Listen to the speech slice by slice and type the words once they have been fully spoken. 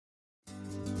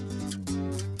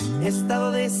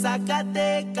Estado de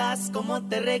Zacatecas, como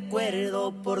te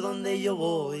recuerdo por donde yo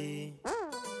voy.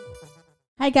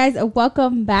 Hi guys,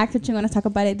 welcome back to Chingona Talk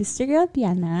About It. This is your girl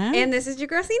Diana. And this is your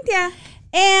girl Cynthia.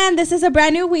 And this is a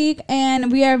brand new week,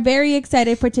 and we are very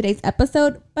excited for today's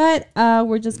episode. But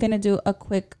we're just gonna do a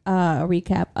quick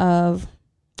recap of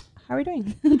how are we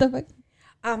doing. The fuck?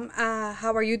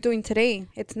 How are you doing today?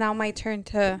 It's now my turn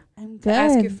to I'm good.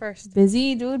 ask you first.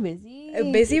 Busy, dude.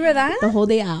 Busy. Busy with that? The whole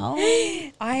day out.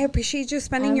 I appreciate you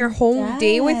spending your whole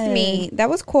day with me. That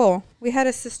was cool. We had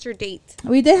a sister date.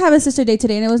 We did have a sister date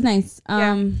today, and it was nice.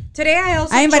 Today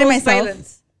I invited chose myself.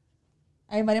 violence.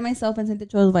 I invited myself and Cynthia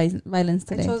chose violence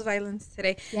today. I chose violence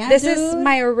today. Yeah, this dude. is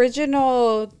my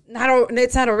original.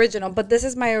 It's not original, but this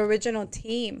is my original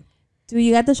team. Dude,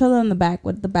 you got the shoulder on the back.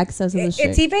 What the back says of the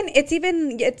shirt.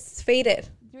 It's faded.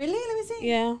 Really? Let me see.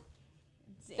 Yeah.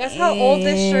 That's how old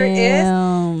this shirt is.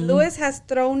 Lewis has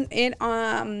thrown it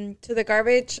to the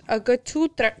garbage a good two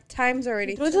times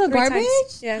already. Threw it to the garbage?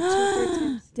 Times. Yeah, 2-3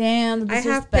 times. Damn, I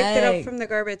have picked it up from the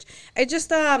garbage. I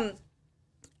just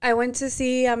I went to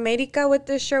see America with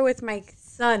this shirt with my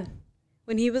son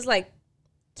when he was like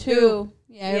 2.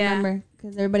 Yeah, I remember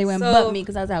because everybody went but me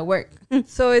because I was at work.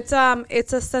 So it's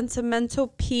a sentimental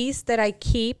piece that I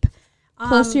keep.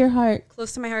 Close to your heart.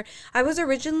 Close to my heart. I was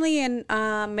originally an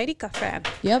America fan.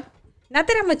 Yep. Not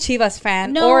that I'm a Chivas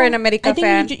fan or an America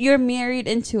fan. I think you're married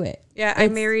into it. Yeah,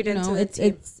 I'm married into it.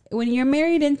 It's when you're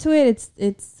married into it,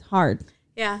 it's hard.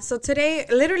 Yeah. So today,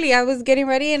 literally, I was getting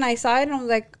ready and I saw it and I was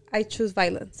like, I choose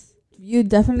violence. You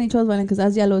definitely chose violence because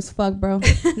that's yellow as fuck, bro.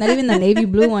 Not even the navy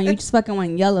blue one. You just fucking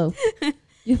went yellow.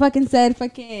 You fucking said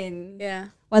fucking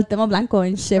Cuauhtémoc Blanco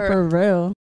and shit for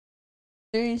real.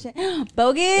 Bogus.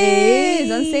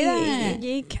 Don't say that.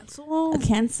 Yeah, cancel.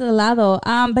 Cancelado.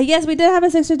 But yes, we did have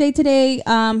a sister day today.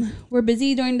 We're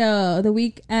busy during the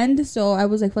weekend, so I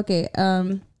was like, fuck it.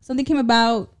 Something came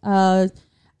about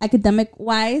academic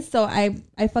wise, so I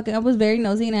was very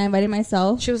nosy and I invited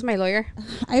myself. She was my lawyer.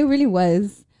 I really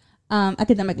was.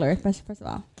 Academic lawyer, first of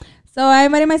all. So I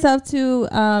invited myself to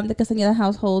the Castañeda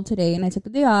household today, and I took the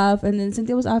day off, and then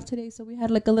Cynthia was off today, so we had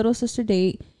like a little sister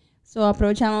date. So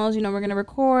aprovechamos, we're going to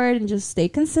record and just stay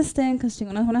consistent because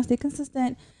chingonas want to stay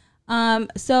consistent.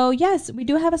 So yes, we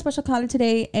do have a special caller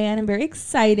today and I'm very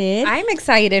excited. I'm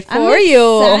excited for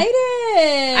you.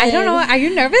 Excited. I don't know. Are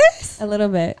you nervous? A little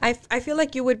bit. I feel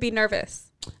like you would be nervous.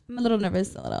 I'm a little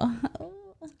nervous, a little.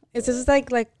 It's just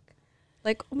like oh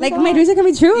my dreams are going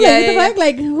to be true. Yeah, what the fuck?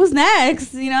 Like, who's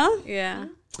next, Yeah.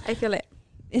 I feel it.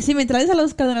 Si me traes a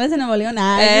los Cardenales de Nuevo León,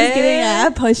 just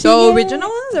kidding. Pushing the original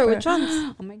ones or which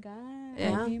ones? Oh my god.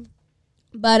 Yeah. Okay.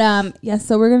 But yeah,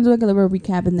 so we're gonna do like a little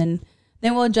recap and then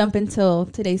we'll jump into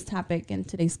today's topic and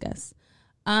today's guest.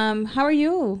 How are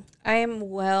you? I am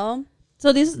well.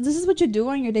 So this is what you do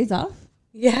on your days off?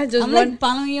 Yeah, just I'm like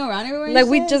following you around everywhere. Like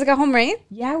we just got home, right?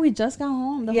 Yeah, we just got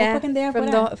home. The whole fucking day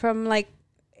from like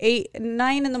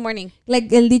 9 in the morning.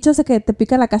 Like el dicho se que te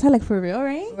pica la casa, like for real,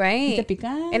 right? Right. Te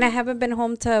pica. And I haven't been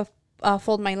home to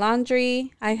fold my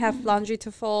laundry. I have laundry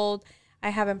to fold. I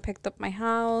haven't picked up my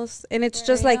house. And it's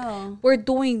just like we're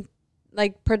doing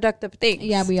like productive things.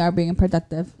 Yeah, we are being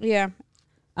productive. Yeah.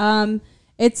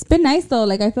 It's been nice though.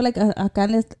 Like I feel like acá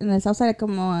en el south side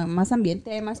como más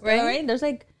ambiente, más right? Right? There's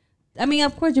like, I mean,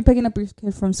 of course you're picking up your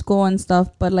kid from school and stuff,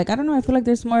 but like I don't know, I feel like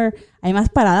there's more, hay más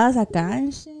paradas acá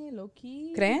and shit, low key.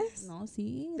 ¿Crees? No,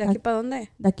 sí. ¿De aquí para dónde?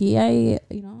 De aquí hay,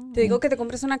 Te digo que te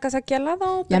compres una casa aquí al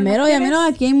lado. Ya mero,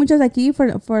 aquí hay muchas aquí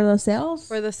for the sales.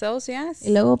 For the sales, yes.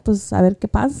 Y luego pues a ver qué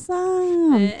pasa.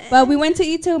 But we went to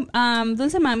eat to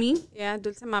Dulce Mami. Yeah,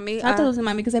 Dulce Mami. Shout out to Dulce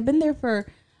Mami because I've been there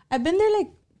like,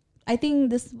 I think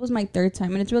this was my 3rd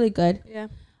time and it's really good. Yeah.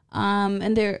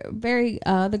 And they're very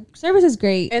the service is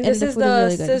great. And this is the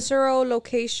Cicero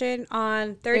location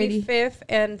on 35th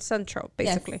and Central,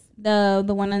 basically. Yes,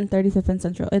 the one on 35th and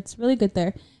Central. It's really good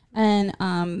there. And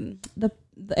the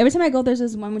every time I go, there's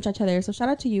this one muchacha there. So shout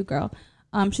out to you, girl.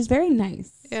 She's very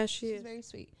nice. Yeah, she's very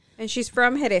sweet. And she's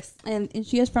from Jerez. And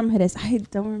she is from Jerez. I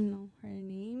don't know her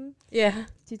name. Yeah.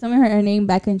 She told me her name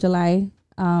back in July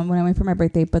when I went for my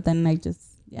birthday. But then I just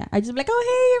be like, oh,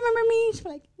 hey, you remember me? She's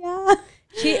like, yeah.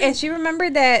 She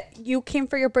remembered that you came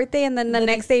for your birthday and then the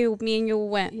next day me and you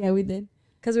went. Yeah, we did.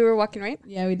 Because we were walking, right?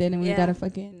 Yeah, we did. And we got a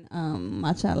fucking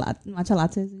matcha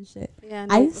lattes and shit. Yeah.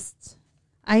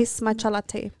 Iced matcha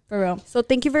latte. For real. So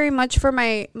thank you very much for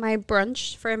my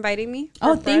brunch, for inviting me.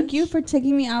 Thank you for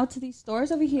taking me out to these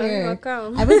stores over here. Oh, you're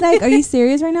welcome. I was like, are you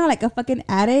serious right now? Like a fucking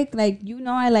addict? Like,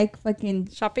 I like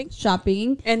fucking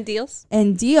shopping. And deals.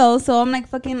 So I'm like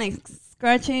fucking like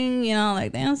scratching,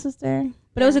 like, damn, sister.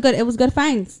 But it was good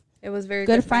finds. It was very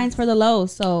good finds for the low.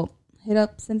 So hit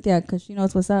up Cynthia because she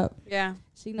knows what's up. Yeah.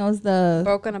 She knows the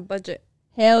Broke on a budget.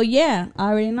 hell yeah. I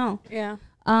already know. Yeah.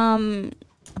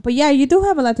 But yeah, you do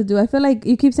have a lot to do. I feel like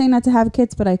you keep saying not to have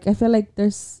kids, but I feel like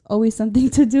there's always something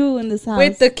to do in this house.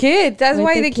 With the kids. That's With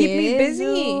why the they keep me kids, busy.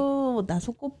 dude. That's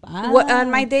ocupada. What, on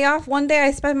my day off, one day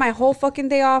I spent my whole fucking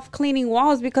day off cleaning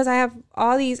walls because I have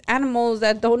all these animals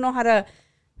that don't know how to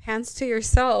hands to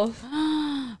yourself.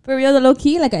 For real, the low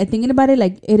key, like I thinking about it,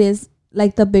 like it is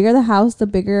like the bigger the house, the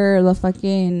bigger the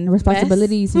fucking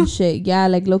responsibilities and shit. Yeah,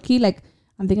 like low key, like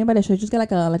I'm thinking about it. Should I just get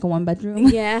like a 1-bedroom?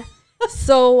 Yeah.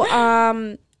 So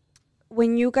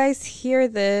when you guys hear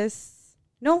this,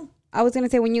 no, I was gonna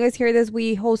say when you guys hear this,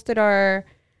 we hosted our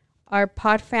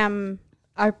Podfamus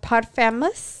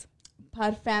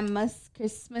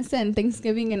Christmas and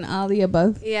Thanksgiving and all the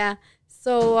above. Yeah.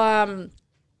 So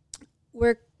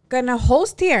we're gonna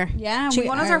host here. Yeah,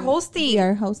 Chingonas are hosting. We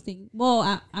are hosting.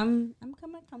 Well, I'm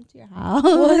gonna come to your house.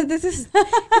 Well, it's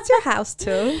your house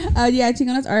too. Yeah,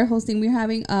 Chingonas are hosting. We're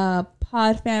having a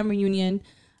pod fam reunion.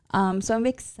 So I'm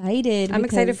excited. I'm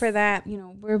excited because, for that. You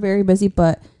know, we're very busy,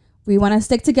 but we want to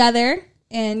stick together.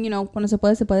 And, you know, cuando se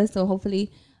puede, se puede. So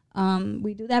hopefully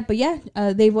we do that. But yeah,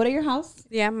 they voted your house.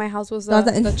 Yeah, my house was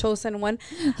the chosen one.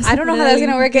 I don't know how that's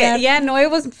going to work. Yeah, no, it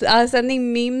was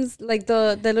sending memes, like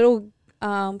the little,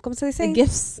 ¿cómo se dice? The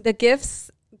gifts. The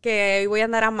gifts que voy a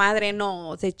andar a madre.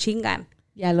 No, se chingan.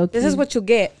 Yeah, low-key. This is what you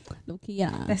get. Low-key,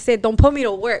 yeah. That's it. Don't put me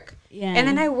to work. Yeah. And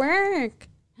then I work.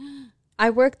 I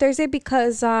work Thursday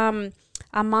because I'm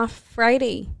off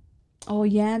Friday. Oh,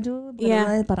 yeah, dude.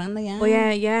 Yeah. Yeah. Oh,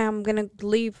 yeah. I'm going to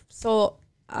leave. So,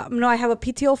 no, I have a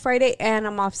PTO Friday and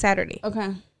I'm off Saturday.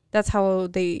 Okay. That's how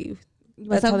they...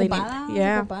 That's how they need.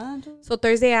 Yeah. So,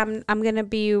 Thursday, I'm going to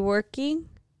be working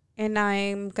and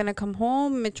I'm going to come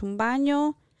home, me echo un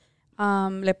baño,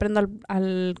 le prendo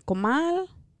al comal.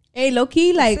 Hey,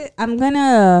 low-key, like, I'm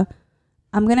gonna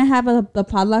have a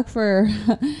potluck for...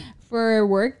 for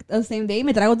work the same day.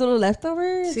 Me traigo todo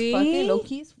leftovers. Sí. Fucking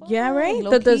low-key as fuck. Yeah, right?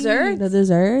 Low-key. The desserts. The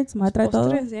desserts. Me trae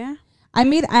todo. Postres, yeah. I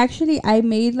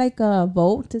made like a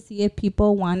vote to see if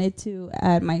people wanted to,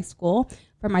 at my school,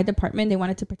 for my department, they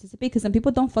wanted to participate. Because some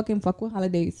people don't fuck with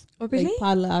holidays. Oh, really? Like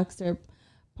potlucks or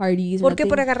parties. ¿Por qué?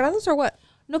 ¿Por agarrados or what?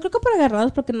 No creo que por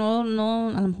agarrados porque no,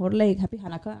 a lo mejor like Happy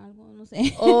Hanukkah, algo, no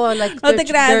sé. Oh, like No te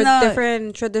creas, no.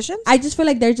 different traditions? I just feel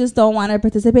like they just don't want to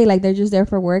participate. Like they're just there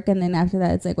for work, and then after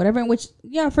that, it's like whatever. Which,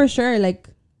 yeah, for sure. Like,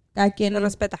 cada quien se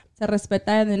respeta,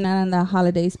 and then not in the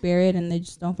holiday spirit, and they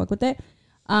just don't fuck with it.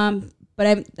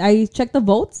 But I checked the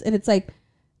votes, and it's like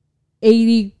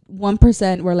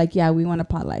 81% were like, yeah, we want a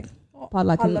potluck,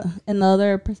 and the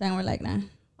other percent were like, nah.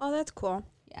 Oh, that's cool.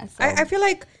 Yeah, so. I feel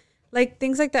like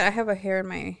things like that. I have a hair in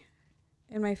my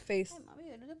face.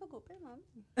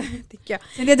 Yeah.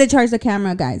 Cynthia did charge the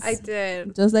camera, guys. I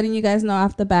did. Just letting you guys know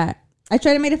off the bat. I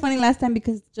tried to make it funny last time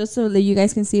because just so that you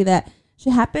guys can see that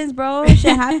shit happens, bro.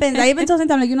 Shit happens. I even told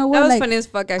Cynthia, I'm like, you know what? That was like, funny as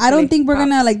fuck, actually. I don't think we're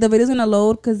gonna like the video's gonna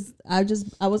load because I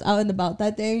was out and about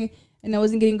that day and I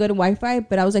wasn't getting good Wi-Fi.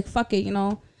 But I was like, fuck it, you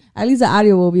know. At least the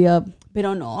audio will be up.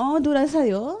 Pero no, gracias a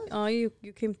Dios. Oh, you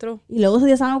came through. Y luego ese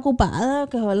día estaba ocupada,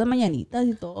 que fue las mañanitas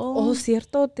y todo. Oh,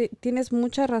 cierto. Tienes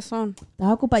mucha razón.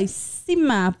 Estaba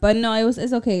ocupadísima. But no,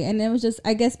 it's okay. And it was just,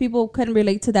 I guess people couldn't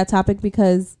relate to that topic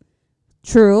because,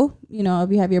 true, you know,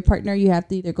 if you have your partner, you have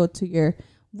to either go to your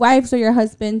wife's or your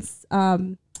husband's.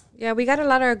 Yeah, we got a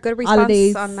lot of good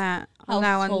response on that. On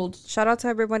that one. Shout out to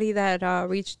everybody that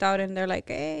reached out and they're like,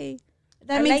 hey.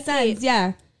 That makes sense,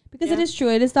 yeah. Because it is true.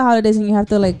 It is the holidays and you have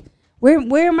to like,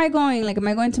 where am I going? Like, am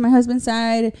I going to my husband's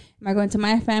side? Am I going to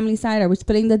my family side? Are we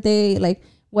splitting the day? Like,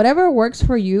 whatever works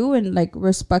for you and, like,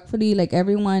 respectfully, like,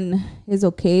 everyone is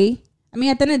okay. I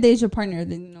mean, at the end of the day, it's your partner.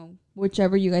 Then, you know,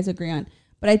 whichever you guys agree on.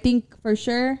 But I think, for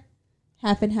sure,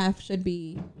 half and half should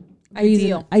be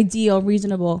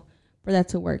reasonable for that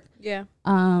to work. Yeah.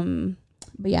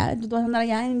 But, yeah, ¿tú vas a andar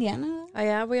allá en Indiana?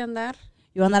 Allá voy a andar.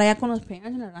 Yo voy a andar allá con los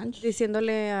parents en el ranch.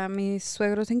 Diciéndole a mis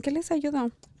suegros, ¿en qué les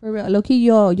ayudo? For real. Loki,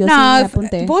 yo sí me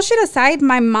apunté. Bullshit aside,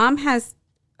 my mom has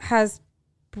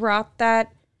brought that.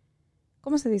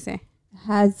 ¿Cómo se dice?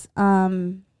 Yeah, I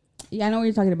know what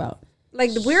you're talking about.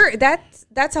 Like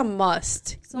that's a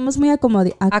must. Somos muy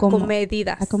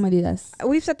Acomedidas.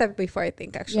 We've said that before, I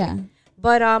think, actually. Yeah.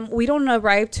 But we don't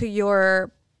arrive to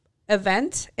your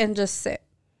event and just sit.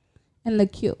 And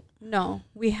look cute. No,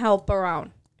 we help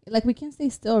around. Like, we can't stay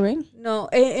still, right? No,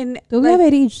 and do we have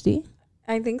ADHD?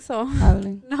 I think so.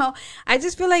 Probably. No, I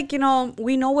just feel like, you know,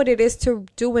 we know what it is to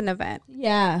do an event.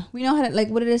 Yeah, we know how to, like,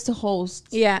 what it is to host.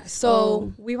 Yeah,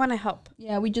 so we want to help.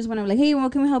 Yeah, we just want to be like, hey,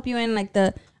 what can we help you in? Like,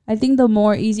 I think the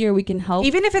more easier we can help.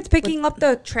 Even if it's picking up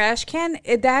the trash can,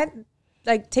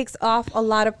 like takes off a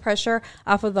lot of pressure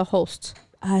off of the host.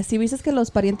 Si viste que los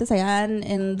parientes allá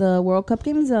in the World Cup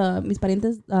games, mis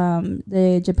parientes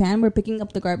de Japan were picking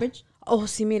up the garbage. Oh,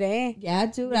 sí, mire. Yeah,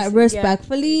 dude.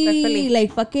 Respectfully.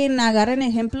 Like, fucking agarren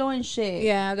ejemplo and shit.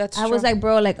 Yeah, that's true. I was like,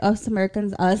 bro, like, us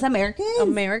Americans. America?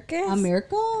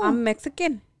 I'm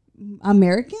Mexican.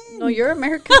 American? No, you're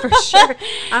American for sure.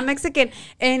 I'm Mexican.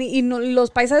 And los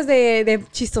paisas de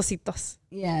chistositos.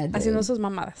 Yeah, dude. Haciendo sus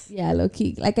mamadas. Yeah, low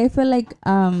key. Like, I feel like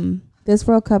this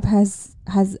World Cup has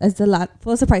a lot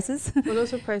full of surprises.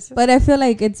 But I feel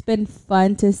like it's been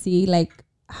fun to see like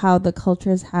how the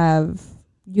cultures have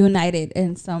united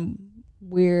in some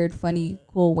weird, funny,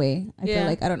 cool way. I feel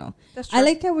like, I don't know. That's true. I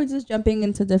like how we're just jumping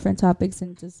into different topics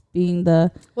and just being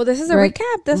the this is a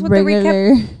recap. That's what the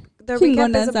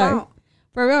recap is about.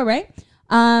 For real, right?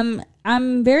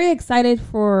 I'm very excited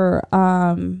for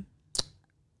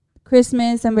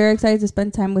Christmas. I'm very excited to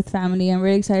spend time with family. I'm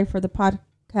really excited for the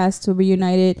podcast to be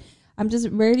united. I'm just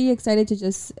really excited to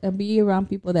just be around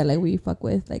people that like we fuck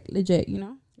with, like legit, you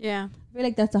know? Yeah. I feel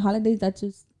like that's the holidays. That's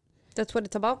what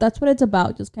it's about. That's what it's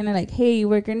about. Just kind of like, hey,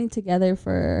 we're getting together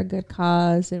for a good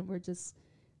cause and we're just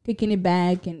kicking it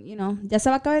back and, you know, ya se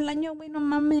va a acabar el año, güey, no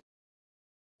mames.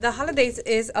 The holidays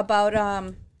is about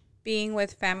being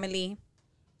with family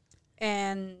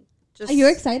and just... Are you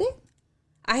excited?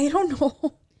 I don't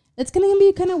know. It's gonna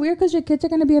be kind of weird because your kids are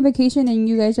gonna be on vacation and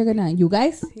you guys?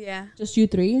 Yeah. Just you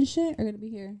three and shit are gonna be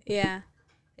here. Yeah.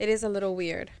 It is a little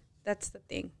weird. That's the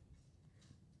thing.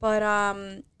 But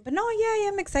no, yeah,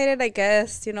 I'm excited, I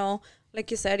guess. You know,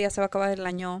 like you said, ya se va a acabar el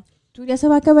año. Dude, ya se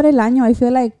va a acabar el año. I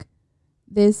feel like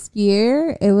this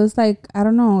year, it was like, I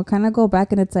don't know, kind of go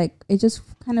back and it's like, it just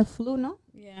kind of flew, no?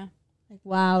 Yeah. Like,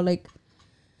 wow, like,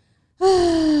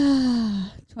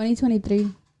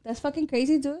 2023. That's fucking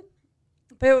crazy, dude.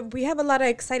 But we have a lot of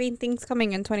exciting things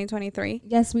coming in 2023.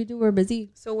 Yes, we do. We're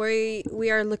busy. So we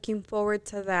are looking forward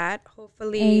to that.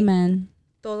 Hopefully. Amen.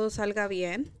 Todo salga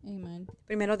bien. Amen.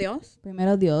 Primero Dios.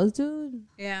 Primero Dios, dude.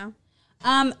 Yeah.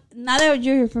 Now that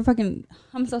you're for fucking,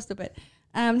 I'm so stupid.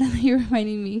 Now that you're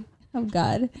reminding me of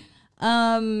God.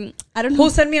 I don't know.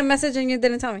 Who sent me a message and you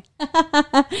didn't tell me?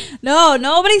 No,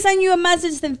 nobody sent you a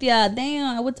message, Cynthia.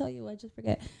 Damn, I would tell you. I just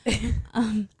forget.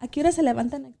 ¿A qué hora se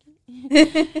levantan aquí?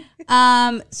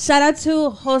 Shout out to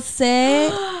Jose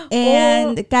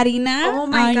and Karina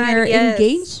on your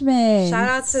engagement. Shout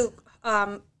out to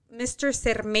Mr.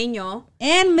 Cermeño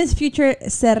and Miss Future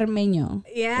Cermeño.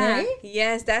 Yeah, right?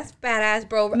 Yes, that's badass,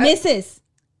 bro. Mrs.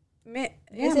 Mrs.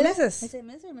 I said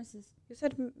Miss or Mrs. You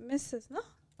said Mrs. No,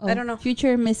 I don't know.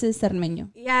 Future Mrs.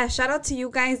 Cermeño. Yeah, shout out to you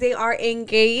guys. They are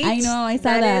engaged. I know, I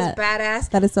saw that. That is badass.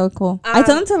 That is so cool. I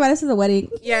told him to invite us to the wedding.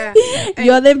 Yeah.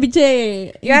 Yo de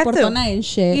biche importona and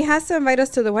shit. He has to invite us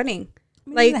to the wedding.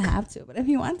 He doesn't have to, but if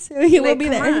he wants to, he will be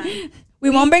there. We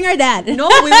won't bring our dad. No,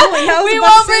 we won't. We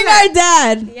won't bring our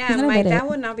dad. Yeah, my dad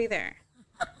would not be there.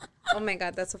 Oh my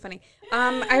God, that's so funny.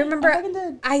 I remember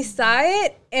I saw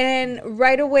it and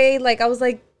right away, like I was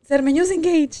like, Cermeño's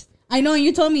engaged. I know,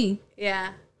 you told me.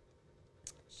 Yeah.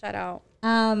 Shout out.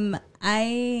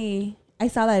 I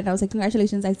saw that and I was like,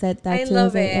 congratulations. I said that to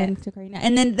love Jose it. and to Karina.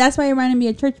 And then that's why it reminded me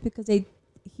of church because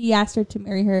he asked her to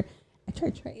marry her at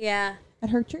church, right? Yeah. At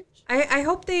her church. I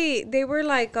hope they were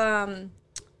like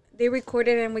they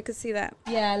recorded and we could see that.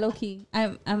 Yeah, low key.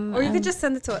 Or you could just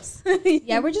send it to us.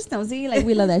 Yeah, we're just nosy. Like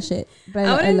we love that shit. But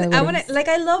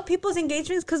I love people's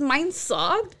engagements because mine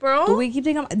sucked, bro. Dude, we keep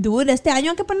thinking, dude, este año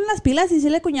hay que poner las pilas y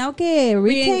decirle al cuñado que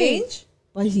re-engage.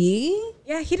 Pues sí.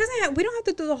 Yeah, we don't have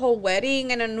to do the whole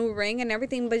wedding and a new ring and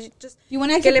everything, but just you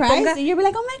want to actually surprise and you'll be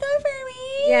like, oh my God, for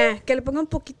me. Yeah, que le ponga un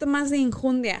poquito más de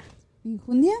injundia.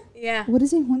 ¿Injundia? Yeah. What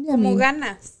is injundia? Como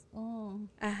ganas. Oh.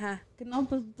 Ajá. Que no,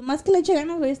 pues más que le eche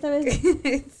ganas, güey, esta vez.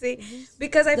 Sí.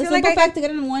 Because I feel like I got to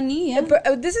get on one knee, yeah.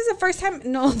 This is the first time.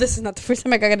 No, this is not the first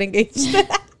time I got engaged.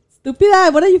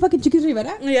 Stupida. What are you, fucking Chiquis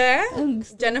Rivera? Yeah.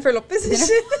 Jennifer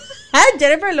Lopez.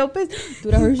 Jennifer Lopez.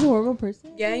 Dude, I heard she's a horrible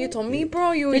person. Yeah, you told me,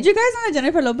 bro. Did you guys know that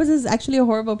Jennifer Lopez is actually a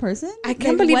horrible person? I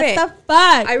can't believe it. What the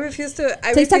fuck? I refuse to.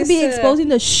 TikTok be exposing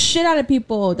the shit out of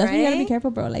people. That's why you gotta be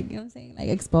careful, bro. Like, you know what I'm saying? Like,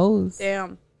 expose.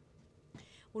 Damn.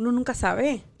 Uno nunca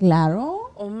sabe.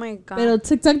 Claro. Oh my God. Pero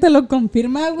TikTok te lo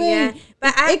confirma, güey. Yeah.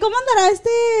 ¿Cómo andará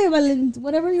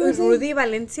whatever you were saying? Rudy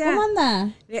Valencia. ¿Cómo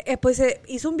anda? Pues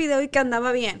hizo un video y que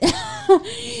andaba bien.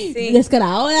 Sí.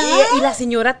 Descarado, ¿verdad? Y la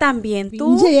señora también,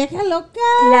 tú. Pinche vieja loca.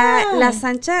 La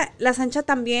Sancha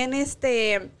también,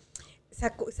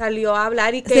 salió a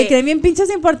hablar y que... Se creen bien pinches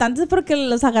importantes porque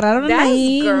los agarraron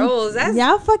ahí.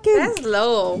 That's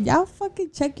low. Ya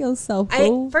fucking check yourself,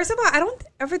 First of all, I don't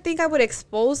ever think I would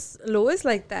expose Louis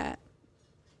like that.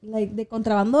 like de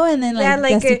contrabando, and then Yeah,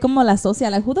 like así como la socia.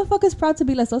 Like, who the fuck is proud to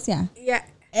be la socia? Yeah.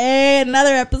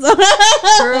 Another episode.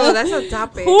 Girl, that's a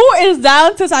topic. Who is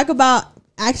down to talk about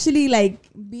actually like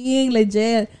being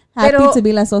legit happy to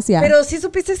be la socia? Pero si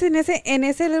supiste en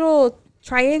ese little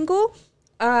triangle,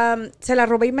 se la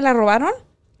robé y me la robaron.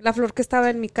 La flor que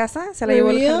estaba en mi casa, se la llevó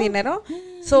el jardinero.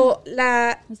 So,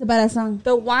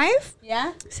 the wife,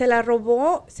 yeah, se la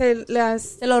robó, se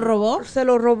lo robó? Se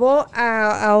lo robó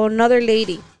a another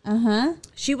lady. Uh-huh.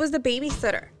 She was the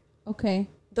babysitter. Okay.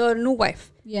 The new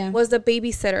wife, yeah, was the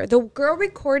babysitter. The girl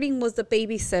recording was the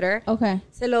babysitter. Okay.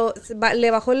 Le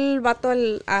bajó el vato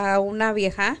a una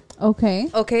vieja.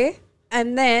 Okay. Okay.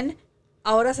 And then,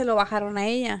 ahora se lo bajaron a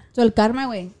ella. So, el karma,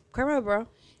 güey. Karma, bro.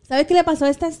 ¿Sabes qué le pasó a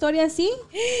esta historia así?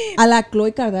 A la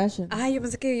Khloe Kardashian. Yo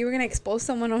pensé que you were going to expose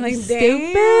someone. I'm like,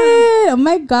 Stupid. damn. Oh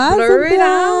my God. Blur it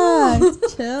out.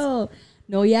 Chill.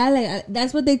 No, yeah, like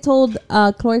that's what they told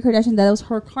Khloe Kardashian, that it was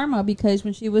her karma, because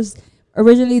when she was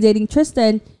originally dating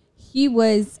Tristan, he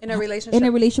was in a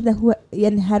relationship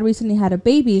and had recently had a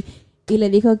baby. Y le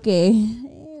dijo que,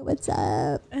 hey, what's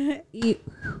up?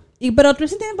 Pero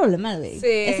Tristan tiene problemas, güey.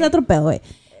 Sí. Es otro pedo, güey.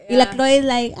 Y la Khloe es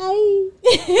like, ay,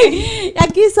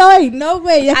 aquí soy. No,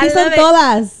 güey, aquí son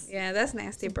todas. Yeah, that's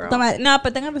nasty, bro. Toma, no,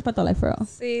 pero tengan respeto, like, for real.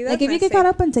 Sí, that's like, if nasty. you get caught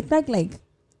up on TikTok, like,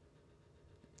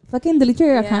 fucking delete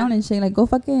your account and shit. Like, go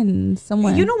fucking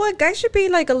somewhere. You know what? Guys should be,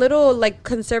 like, a little, like,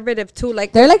 conservative, too.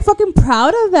 Like, they're, like, fucking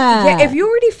proud of that. Yeah, if you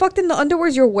already fucked in the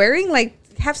underwears you're wearing, like,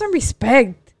 have some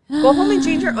respect. Go home and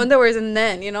change your underwears and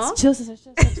then, you know? Chill.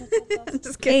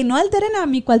 Just kidding. Hey, no alteren a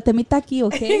mi cualtemita aquí,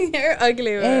 okay? You're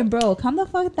ugly, bro. Hey, bro, calm the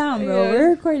fuck down, bro. Yeah. We're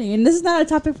recording, and this is not a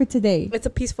topic for today. It's a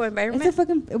peaceful environment. It's a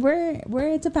fucking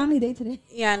it's a family day today.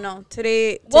 Yeah, no.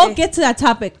 Today We'll get to that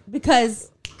topic because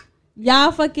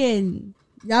y'all requested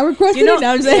it. No,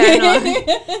 I'm saying. Yeah,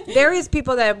 no. There is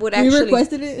people that would actually. We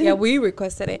requested it. Yeah, we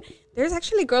requested it. There's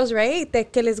actually girls, right,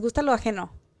 que les gusta lo ajeno.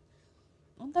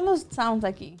 ¿Dónde los sounds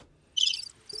aquí?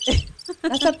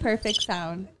 That's a perfect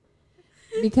sound.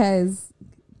 Because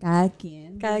cada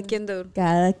quien, dude.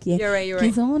 Cada quien. You're right.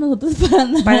 ¿Quién somos nosotros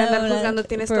para andar juzgando?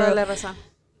 Tienes toda la razón.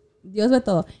 Dios ve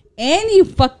todo. Any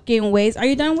fucking ways. Are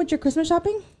you done with your Christmas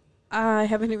shopping? I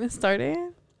haven't even started.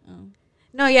 Oh.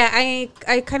 No, yeah, I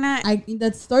kind of...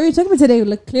 The story you took me today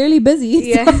looked clearly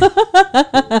busy. Yeah.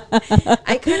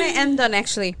 I kind of am done,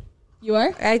 actually. You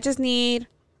are? I just need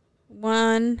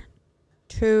 1,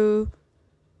 2,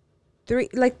 3,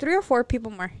 like 3 or 4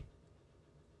 people more.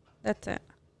 That's it.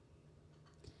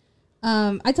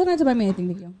 I told her not to buy me anything,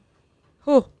 thank you.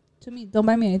 Who? To me, don't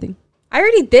buy me anything. I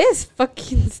already did,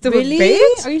 fucking stupid really?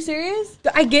 bitch. Are you serious?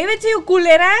 I gave it to you,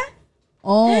 culera.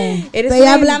 Oh, Eres pero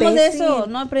ya hablamos de eso.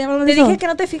 No, pero ya hablamos de eso. Te dije que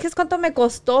no te fijes cuánto me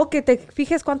costó, que te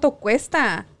fijes cuánto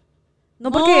cuesta.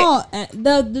 No, porque...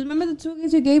 No, remember the 2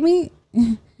 gifts you gave me?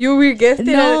 You regifted.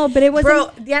 No, but it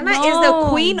wasn't. Bro, Diana is the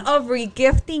queen of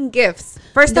regifting gifts.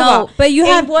 First of all, but you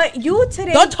have what you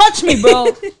today. Don't touch me, bro.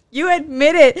 You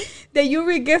admitted that you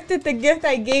regifted the gift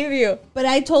I gave you. But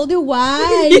I told you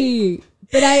why.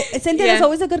 But Cynthia, Yeah. there's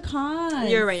always a good cause.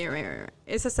 You're right.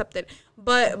 It's accepted.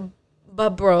 But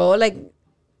bro, like,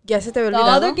 ya se te había The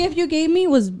olvidado. other gift you gave me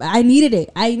was I needed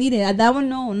it. That one,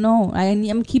 no.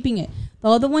 I'm keeping it. The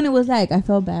other one, it was like I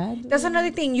felt bad. That's another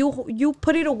thing. You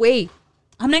put it away.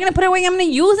 I'm not gonna put it away. I'm gonna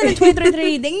use it in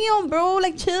 2023. Damn, bro,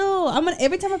 like chill.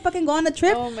 Every time I fucking go on a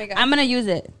trip, Oh my God. I'm gonna use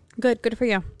it. Good for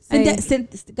you.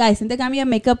 Cynthia got me a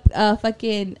makeup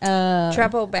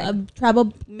Travel bag.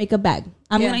 Travel makeup bag.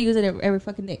 I'm Yeah. gonna use it every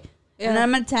fucking day. Yeah. And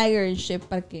I'm gonna tag her and shit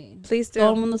para que Please do.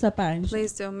 todo el mundo sepa and shit.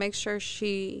 Please do. Make sure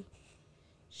she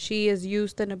is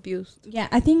used and abused. Yeah,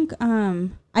 I think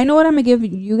I know what I'm gonna give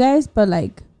you guys, but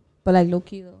like low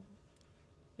key though.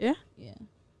 Yeah. Yeah,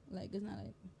 like it's not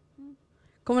like.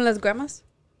 Como las grandmas.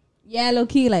 Yeah, low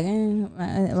key, like,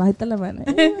 bajita la mano.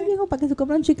 Dijo, para que se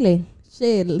compre un chicle.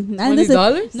 Shit.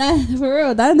 $20? Nah, for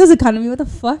real. Not in this economy. What the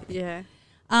fuck? Yeah.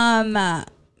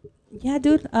 Yeah,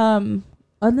 dude. Other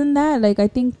than that, like, I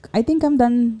think I'm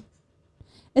done.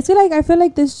 I feel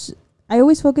like this. I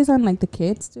always focus on like the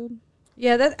kids, dude.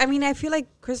 Yeah, I feel like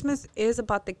Christmas is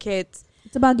about the kids.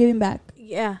 It's about giving back.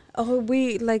 Yeah. Oh,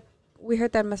 we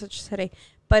heard that message today.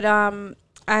 But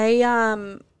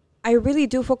I really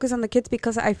do focus on the kids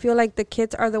because I feel like the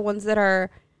kids are the ones that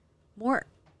are more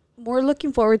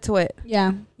looking forward to it.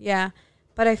 Yeah. Yeah.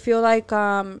 But I feel like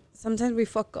sometimes we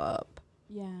fuck up.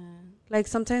 Yeah. Like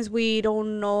sometimes we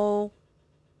don't know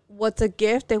what's a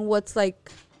gift and what's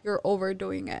like you're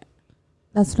overdoing it.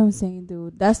 That's what I'm saying,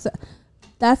 dude. That's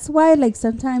why, like,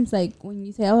 sometimes, like, when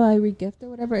you say, oh, I regift or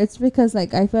whatever, it's because,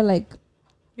 like, I feel like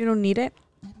You don't need it.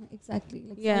 exactly,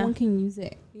 like, Yeah. someone can use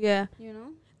it. Yeah. You know?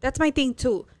 That's my thing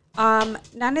too.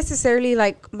 not necessarily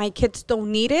like my kids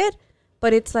don't need it,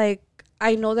 but it's like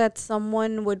I know that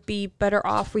someone would be better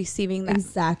off receiving that.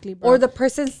 Exactly, bro. Or the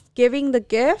person giving the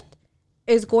gift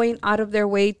is going out of their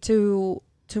way to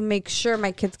make sure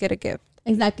my kids get a gift.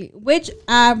 Exactly. Which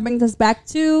brings us back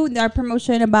to our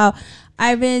promotion about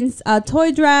Ivan's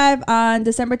toy drive on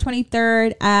December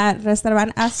 23rd at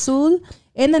Restaurant Azul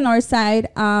in the north side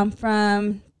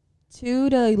from 2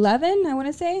 to 11, I want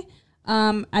to say.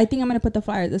 I think I'm going to put the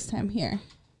flyer this time here.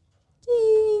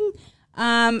 Ding.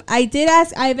 I did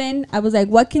ask Ivan, I was like,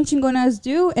 what can Chingonas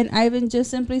do? And Ivan just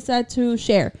simply said to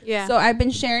share. Yeah. So I've been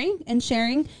sharing.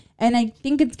 And I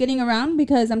think it's getting around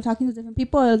because I'm talking to different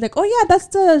people. I was like, oh, yeah, that's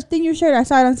the thing you shared. I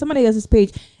saw it on somebody else's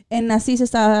page. And así se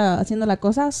está haciendo la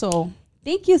cosa. So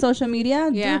thank you, social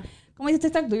media. Yeah. Como dice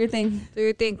TikTok, do your thing. Do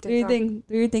your thing, TikTok.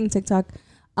 Do your thing, TikTok.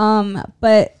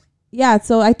 But, yeah,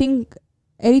 so I think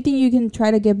anything you can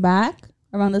try to give back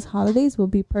around this holidays will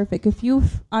be perfect. If you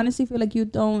honestly feel like you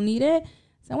don't need it,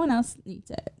 someone else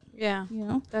needs it. Yeah. You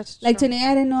know? That's true. Like today,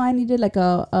 I didn't know I needed like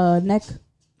a neck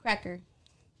cracker.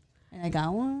 And I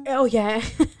got one. Oh, yeah.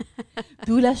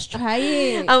 Dude, let's try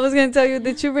it. I was going to tell you,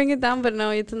 did you bring it down? But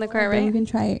no, it's in the car, right? You can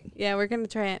try it. Yeah, we're going to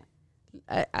try it.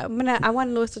 I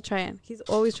want Louis to try it. He's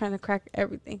always trying to crack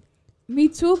everything. Me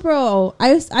too, bro.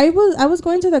 I was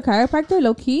going to the chiropractor,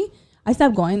 low key. I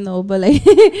stopped going though, but like,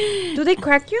 do they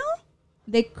crack you?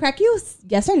 They crack you?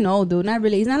 Yes or no, dude? Not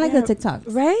really. It's not like the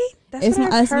TikToks, right? That's it's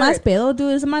what I've heard. Más pedo,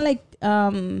 dude. It's more like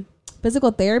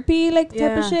physical therapy, like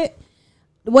type of shit.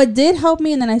 What did help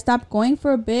me, and then I stopped going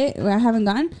for a bit. I haven't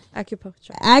gone.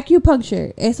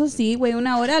 Acupuncture. Eso sí, güey,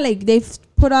 una hora. Like they've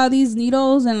put all these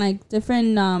needles and like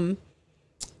different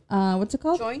what's it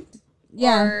called? Joint.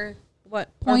 Yeah. Or what?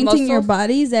 Pointing your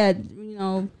bodies that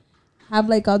have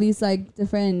like all these like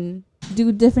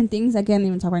do different things. I can't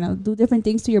even talk right now. Do different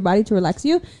things to your body to relax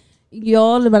you.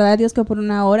 Yo, la verdad, Dios que por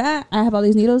una hora, I have all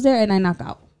these needles there and I knock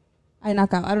out. I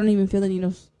don't even feel the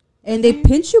needles. And they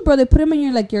pinch you, bro. They put them in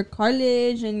your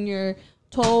cartilage and your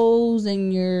toes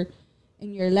and your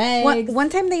legs. One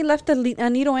time they left a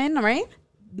needle in, right?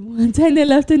 One time they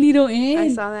left a needle in.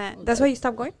 I saw that. That's why you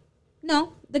stopped going?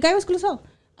 No, the guy was close up.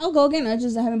 I'll go again. I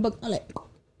haven't booked. I'm like,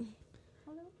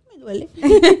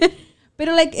 but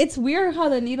like, it's weird how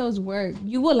the needles work.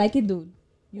 You will like it, dude.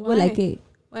 You will like it.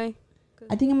 Why?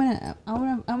 I think I'm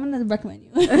gonna recommend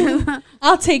you.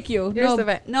 I'll take you.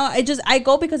 I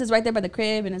go because it's right there by the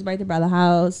crib and it's right there by the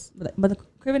house. But the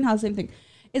crib and house, same thing.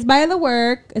 It's by the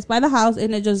work. It's by the house,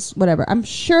 and it just whatever. I'm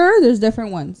sure there's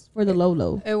different ones for the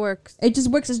low. It works. It just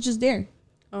works. It's just there.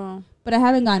 Oh. But I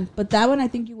haven't gone. But that one I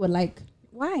think you would like.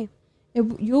 Why?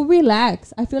 You'll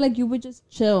relax. I feel like you would just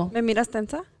chill. ¿Me miras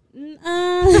tensa?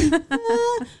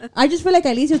 I just feel like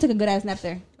at least you'll take a good ass nap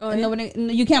there. Oh, yeah?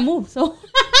 You can't move, so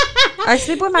I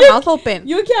sleep with my mouth open.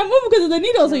 You can't move because of the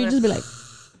needle, so you just be like,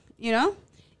 you know.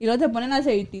 Y luego te ponen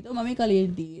aceitito, mami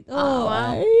calientito. Oh,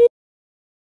 wow.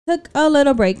 Took a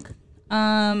little break.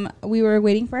 We were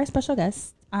waiting for our special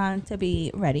guest to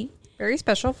be ready. Very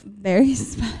special. Very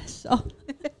special.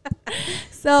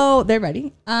 So they're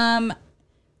ready.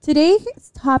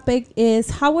 Today's topic is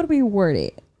how would we word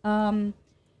it?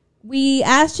 We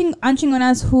asked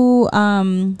Chingonas who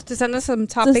to send us some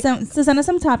topics. To send us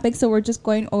some topics, so we're just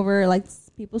going over like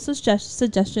people's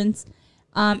suggestions.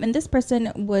 And this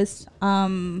person was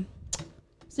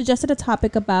suggested a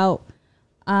topic about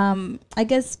I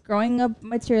guess growing up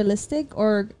materialistic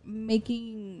or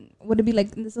making, would it be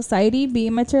like in the society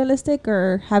being materialistic,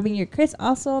 or having your kids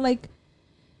also like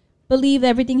believe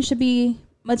everything should be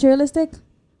materialistic,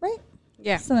 right?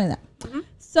 Yeah, something like that. Mm-hmm.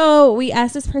 So we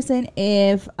asked this person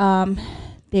if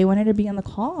they wanted to be on the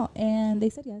call, and they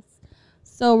said yes.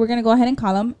 So we're gonna go ahead and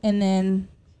call them, and then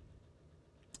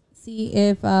see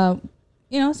if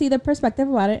see their perspective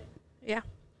about it. Yeah.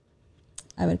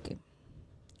 A ver qué.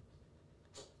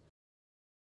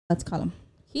 Let's call him.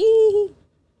 Hee.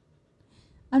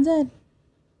 I'm dead.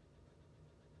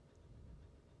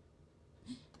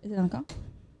 Is it on the call?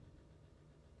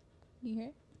 You hear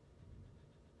it?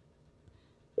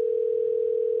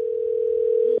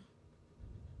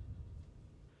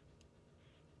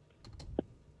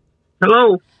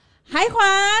 Hello. Hi,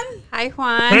 Juan. Hi,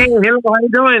 Juan. Hey, hello. How you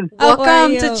doing?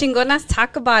 Welcome to Chingonas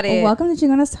Talk About It. Welcome to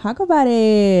Chingonas Talk About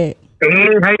It. Hey,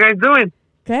 how you guys doing?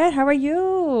 Good. How are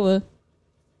you?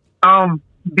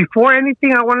 Before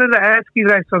anything, I wanted to ask you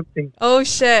guys something. Oh,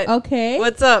 shit. Okay.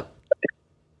 What's up?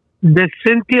 Did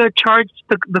Cynthia charge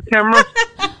the camera?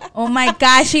 Oh, my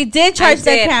gosh. She did charge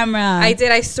the camera. I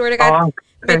did. I swear to God.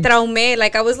 Me traumé.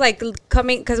 Like, I was like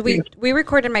coming, because we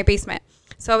recorded in my basement.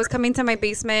 So I was coming to my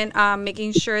basement,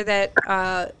 making sure that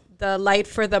the light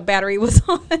for the battery was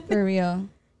on. For real.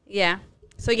 Yeah.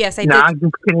 So yes, I Nah, did.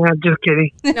 I'm just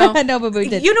kidding. No, no, but we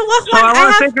did. You know what, So Juan? I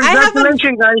want to say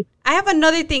congratulations, guys. I have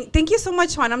another thing. Thank you so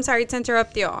much, Juan. I'm sorry to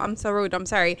interrupt you. I'm so rude. I'm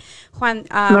sorry, Juan.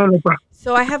 No problem.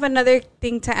 So I have another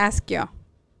thing to ask you.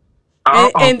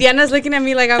 Uh-oh. And Diana's looking at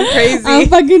me like I'm crazy. I'm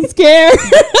fucking scared.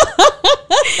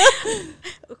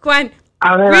 Juan,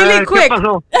 A ver, really ¿qué quick.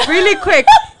 pasó? Really quick.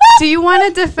 Do you want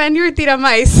to defend your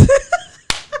tiramais?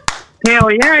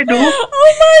 Hell yeah, I do.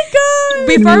 Oh my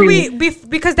god. Before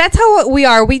because that's how we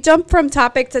are. We jump from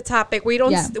topic to topic. We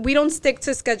don't Yeah. we don't stick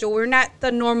to schedule. We're not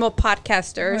the normal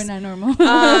podcasters. We're not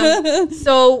normal.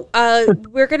 So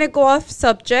we're gonna go off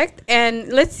subject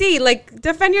and let's see. Like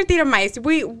defend your tiramais.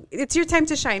 It's your time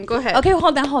to shine. Go ahead. Okay,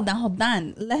 hold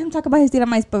on. Let him talk about his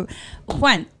tiramais. But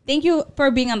Juan, thank you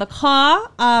for being on the call.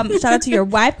 Shout out to your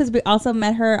wife because we also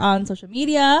met her on social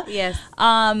media. Yes.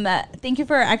 Thank you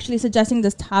for actually suggesting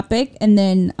this topic, and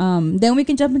then we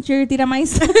can jump into your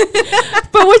tiramais.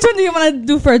 But which one do you want to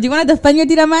do first? Do you want to defend your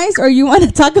tiramais, or you want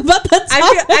to talk about that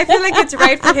topic? I feel like it's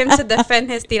right for him to defend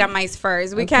his tiramais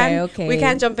first. We Okay. we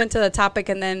can't jump into the topic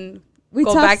and then We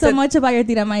go talked back so to much about your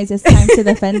tiramais. It's time to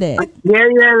defend it. Yeah.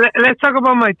 Let's talk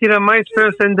about my tiramais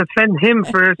first and defend him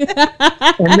first,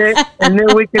 and then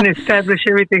we can establish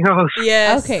everything else.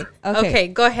 Yes. Okay.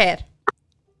 Go ahead.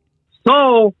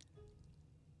 So,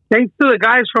 thanks to the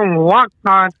guys from Walk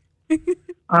Talk,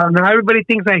 now everybody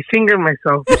thinks I fingered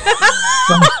myself.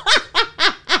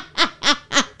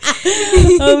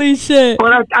 Holy shit.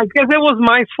 But I guess it was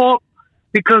my fault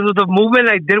because of the movement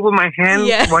I did with my hand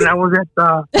when I was at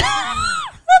the.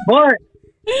 But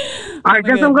I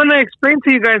guess I'm gonna explain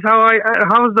to you guys how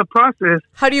is the process.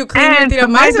 How do you clean And your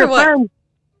tiramais or what?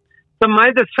 to my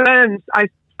defense, I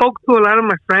spoke to a lot of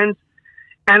my friends,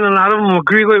 and a lot of them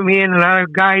agree with me, and a lot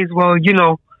of guys, well,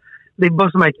 they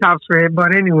bust my chops for it.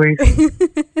 But anyways,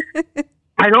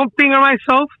 I don't finger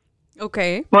myself,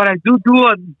 Okay. but I do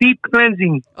a deep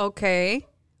cleansing. Okay.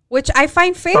 Which I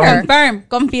find fair.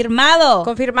 Confirmado.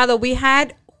 Confirmado. We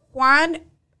had Juan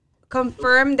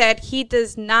confirm that he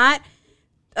does not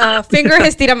finger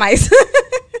his tiramais.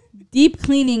 Deep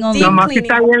cleaning only. Deep Nomás que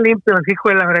cleaning. está bien limpio, hijo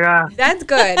de la fregada. That's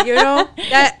good.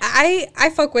 That I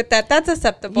fuck with that. That's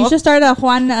acceptable. You should start a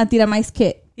Juan tiramais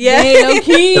kit. Yeah. Hey, low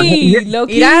key. Low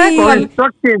key. Mira, Or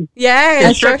instructions. Yeah,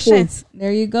 instructions.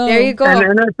 There you go. There you go.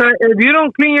 And if you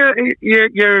don't clean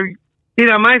your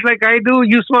tiramais like I do,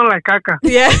 you smell like caca.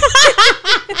 Yeah.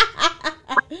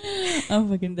 I'm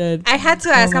fucking dead. I had to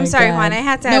ask. Oh I'm my sorry, God. Juan. I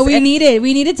had to ask. No, we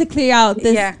needed to clear out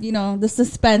this, Yeah. the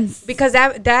suspense. because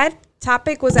that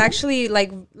topic was actually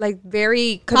like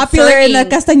very Popular in the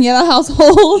concerning. Castañeda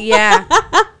household. Yeah.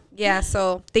 Yeah.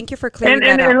 So thank you for clearing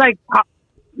And that up. like,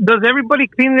 does everybody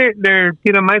clean their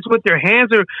tiramais with their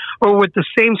hands or with the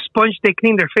same sponge they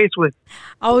clean their face with?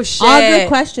 Oh shit! All good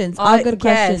questions. All good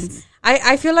yes. questions.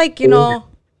 I feel like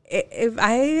if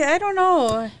I don't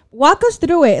know. Walk us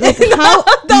through it. Like how?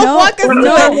 walk us through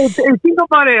No, think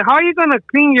about it. How are you gonna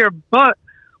clean your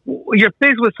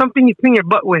face with something you clean your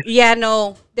butt with? Yeah,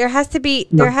 no. There has to be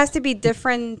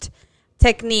different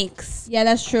techniques. Yeah,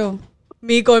 that's true.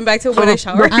 Me going back to when I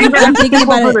shower. I'm thinking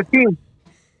about it.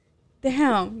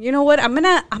 Damn. You know what? I'm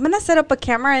gonna set up a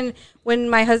camera, and when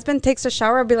my husband takes a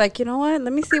shower, I'll be like, you know what?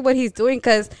 Let me see what he's doing.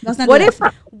 Cause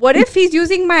what if he's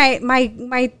using my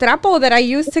trapo that I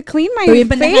use to clean my Estoy bien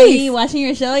pendeja face? ahí, washing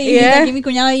your show. Y Yeah. aquí mi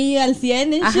cuñado ahí al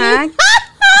 100 and Ajá.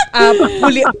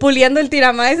 shit. Puliendo el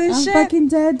tiramais and I'm shit. fucking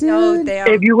dead, dude. Oh damn.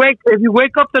 If you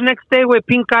wake up the next day with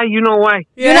pink eye, you know why.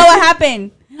 You know what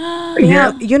happened?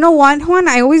 Yeah. You know what, Juan?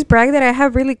 I always brag that I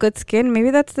have really good skin. Maybe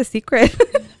that's the secret.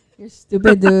 You're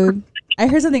stupid, dude. I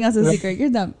heard something else in secret. You're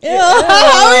dumb. Ew.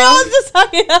 How we all just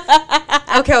talking?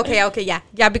 Okay.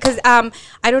 Yeah. Because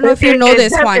I don't know if you know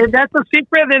this one. If that's a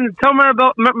secret, then tell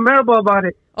Maribel about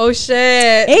it. Oh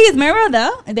shit. Hey, is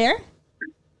Maribel there?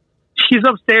 She's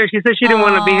upstairs. She said she didn't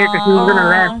want to be here because she was gonna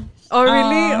laugh. Oh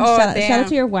really? Oh shout damn. out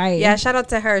to your wife. Yeah, shout out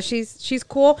to her. She's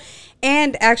cool.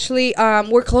 And actually,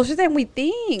 we're closer than we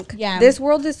think. Yeah. This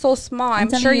world is so small. I'm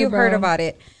telling sure you, you've heard bro. about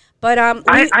it. But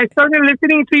I started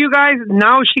listening to you guys.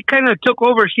 Now she kind of took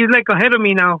over. She's like ahead of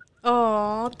me now.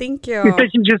 oh, thank She you. said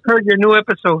she just heard your new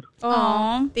episode.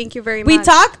 Oh, thank you very We much.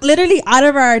 talk literally out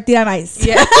of our tiramais.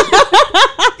 Yeah.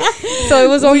 So it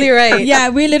was only right. Yeah,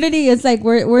 we literally, it's like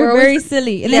we're always- very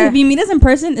silly. And yeah. then if you meet us in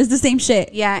person, it's the same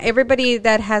shit. Yeah, everybody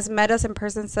that has met us in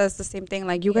person says the same thing.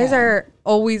 Like you guys Yeah. are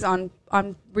always on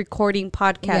recording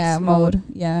podcast Yeah, mode.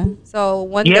 Yeah. So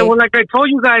one Yeah, day, well, like I told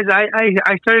you guys,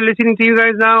 I started listening to you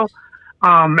guys now.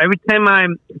 Every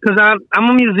time because I'm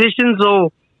a musician,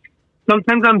 so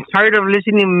sometimes I'm tired of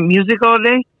listening to music all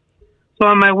day. So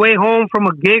on my way home from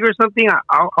a gig or something,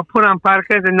 I'll put on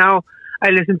podcast, and now I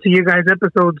listen to you guys'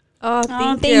 episodes. Oh,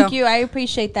 thank you. I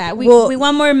appreciate that. We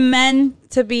want more men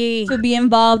to be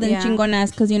involved in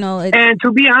Chingonas because, you know. And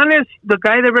to be honest, the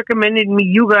guy that recommended me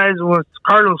you guys was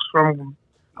Carlos from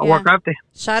Aguacate.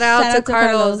 Shout out to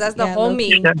Carlos. That's the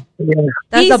homie. Yeah.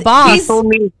 That's the boss. He told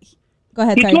me. Go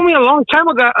ahead. He told me a long time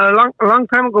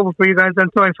ago before you guys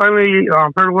until I finally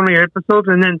heard one of your episodes,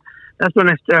 and then that's when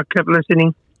I kept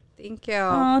listening. Thank you.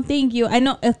 Oh, thank you. I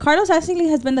know Carlos actually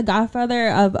has been the godfather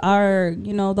of our,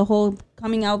 you know, the whole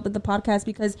coming out with the podcast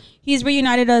because he's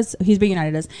reunited us.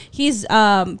 He's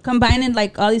combining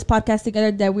like all these podcasts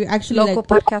together that we're actually local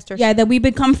podcasters. Yeah, that we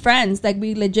become friends. Like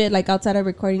we legit, like outside of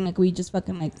recording, like we just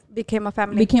fucking like became a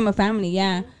family.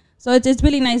 Yeah. So it's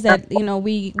really nice that, you know,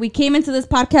 we came into this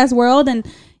podcast world and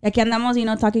aquí andamos, you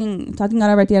know, talking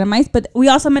out of our tierra maíz, but we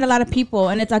also met a lot of people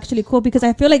and it's actually cool because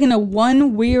I feel like in a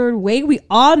one weird way we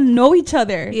all know each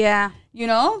other. Yeah. You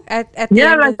know? I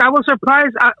was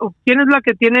surprised. ¿Quién es la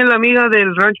que tiene la amiga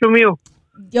del rancho mío?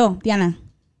 Yo, Diana.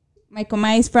 My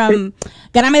comadre is from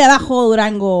Graname de Abajo,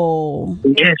 Durango.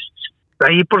 Yes.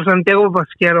 Ahí por Santiago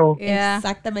Pasquero. Yeah.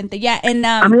 Exactamente. Yeah, and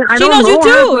I she knows you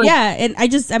too. Yeah, and I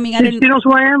didn't. She knows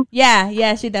who I am?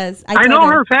 Yeah, she does. I know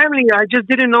her family. I just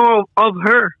didn't know of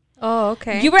her. Oh,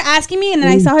 okay. You were asking me, and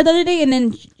then I saw her the other day, and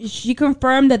then she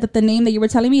confirmed that the name that you were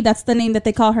telling me, that's the name that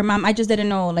they call her mom. I just didn't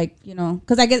know, like, you know,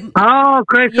 because I get... Oh,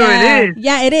 great. So it is.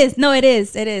 Yeah, it is. No, it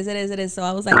is. It is. So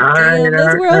I was like, damn,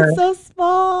 this world's so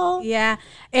small. Yeah.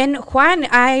 And Juan,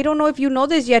 I don't know if you know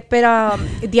this yet, but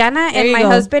Diana and my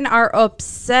husband are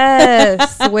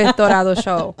obsessed with Dorado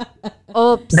Show.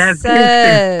 Obsessed.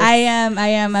 I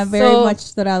am a very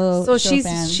much Dorado Show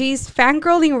fan. She's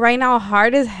fangirling right now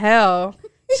hard as hell.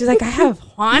 She's like, I have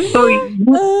Juan. So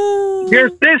your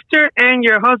sister and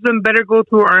your husband better go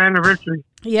to our anniversary.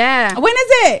 Yeah. When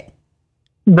is it?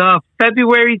 The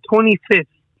February 25th. Okay.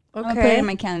 I'll put it in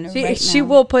my calendar right now. She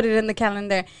will put it in the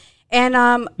calendar. And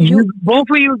both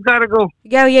of you gotta go.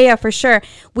 Yeah, for sure.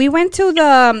 We went to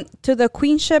the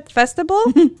Queenship Festival.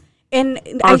 And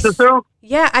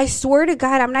I swear to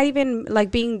God, I'm not even like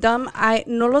being dumb. I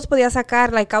no los podía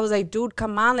sacar. Like I was like, dude,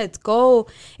 come on, let's go.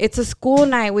 It's a school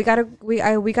night. We gotta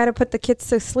put the kids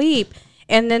to sleep.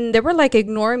 And then they were like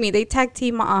ignoring me. They tag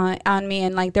team on me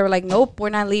and like they were like, nope, we're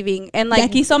not leaving. And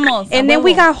like, aquí somos, and then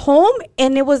we got home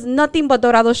and it was nothing but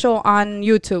Dorado Show on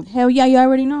YouTube. Hell yeah, you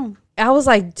already know. I was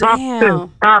like, damn.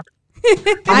 Stop.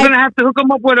 I'm gonna have to hook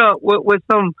them up with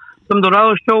some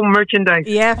Dorado Show merchandise.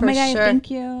 Yeah, for sure.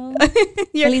 Thank you.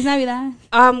 Feliz Navidad.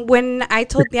 When I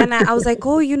told Diana, I was like,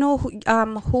 oh, you know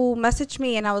who messaged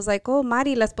me? And I was like, oh,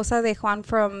 Mari, la esposa de Juan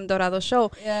from Dorado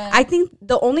Show. Yeah. I think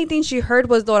the only thing she heard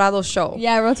was Dorado Show.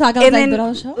 Yeah, real talk. I was like,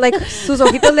 Dorado Show? Like, sus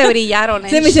ojitos le brillaron.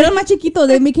 Se me hicieron más chiquitos.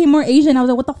 They became more Asian. I was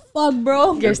like, what the fuck,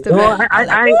 bro? You're stupid. Well,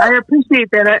 I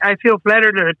appreciate that. I feel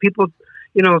flattered that people,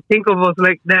 you know, think of us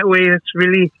like that way. It's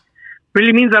really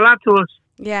means a lot to us.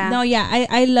 Yeah. No, yeah.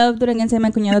 I love Duranguense and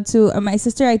my cuñado too. My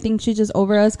sister, I think she's just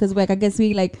over us because like I guess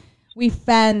we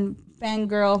fangirl,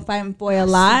 fanboy a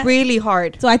lot. Really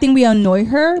hard. So I think we annoy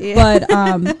her. Yeah.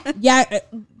 But yeah.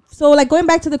 So like going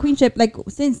back to the Queenship, like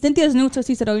since Cynthia's new to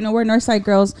Cicero, you know, we're Northside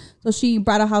girls. So she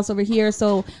brought a house over here.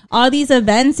 So all these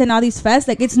events and all these fests,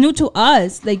 like it's new to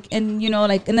us. Like, and you know,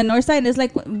 like in the Northside, it's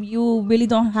like you really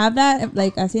don't have that,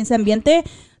 like así ese ambiente.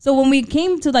 So when we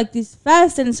came to like these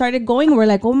fests and started going, we're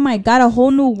like, oh my God, a whole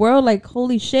new world. Like,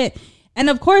 holy shit. And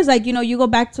of course, like, you know, you go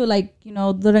back to like, you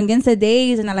know, Duranguense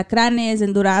Days and Alacranes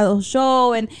and Dorado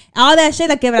Show and all that shit,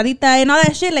 like Quebradita and all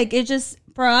that shit. Like, it just,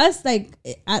 for us, like,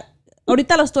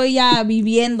 ahorita lo estoy ya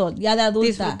viviendo, ya de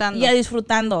adulta.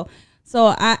 Disfrutando.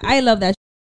 So I love that.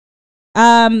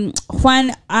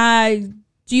 Juan,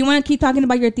 do you want to keep talking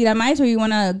about your tiramais or you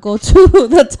want to go to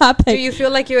the topic? Do you feel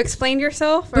like you explained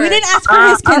yourself? We didn't ask for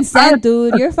his consent,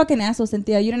 dude. You're a fucking asshole,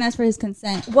 Cynthia. You didn't ask for his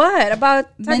consent. What?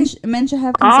 About men should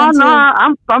have consent. Oh, no,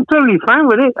 I'm totally fine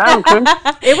with it. I don't care.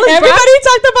 Everybody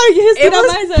talked about his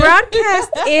tiramais. It was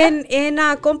broadcast in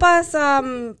Compa's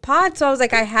pod, so I was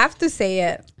like, I have to say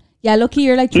it. Yeah, low-key,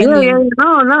 you're like trending. Yeah,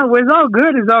 no, it's all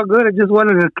good. It's all good. I just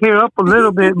wanted to clear up a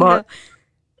little bit, but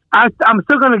I'm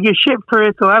still gonna get shit for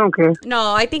it, so I don't care.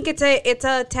 No, I think it's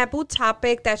a taboo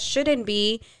topic that shouldn't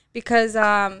be because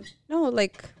why?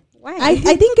 I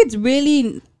think it's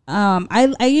really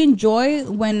I enjoy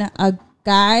when a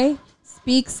guy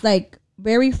speaks like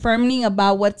very firmly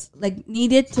about what's like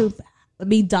needed to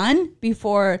be done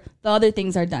before the other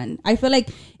things are done. I feel like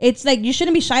it's like you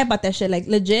shouldn't be shy about that shit. Like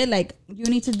legit, like you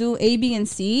need to do A, B, and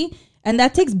C, and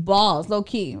that takes balls, low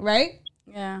key, right?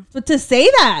 Yeah. But to say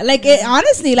that, like it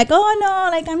honestly, like, oh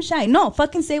no, like I'm shy. No,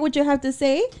 fucking say what you have to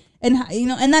say And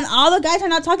and then all the guys are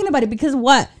not talking about it because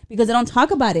what? Because they don't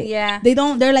talk about it. Yeah. They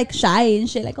don't. They're like shy and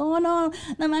shit. Like, oh no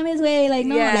mames, güey. Like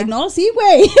no, Yeah. like no, sí,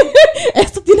 güey.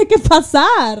 Esto tiene que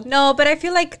pasar. No, but I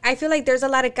feel like there's a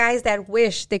lot of guys that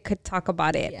wish they could talk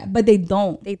about it. Yeah, but they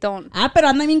don't. They don't. Ah, pero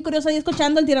anda bien curioso ahí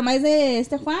escuchando el tiramais de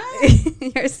este Juan.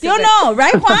 You're ¿Sí o no?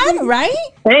 Right, Juan? Right?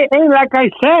 Hey, like I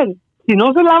said, si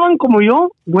no se lavan como yo,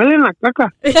 huelen la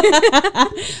caca.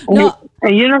 No.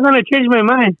 And you're not gonna change my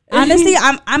mind. Honestly,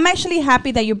 I'm actually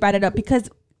happy that you brought it up because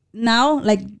now,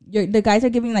 like, the guys are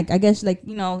giving, like, I guess, like,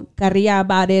 carrilla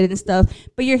about it and stuff.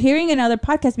 But you're hearing in other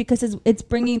podcasts because it's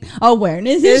bringing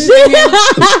awareness and shit.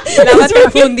 Lávate el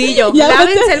fundillo.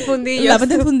 Lávense el fundillo.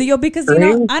 Lávate el fundillo because,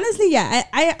 honestly, yeah,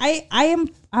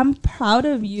 I'm proud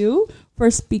of you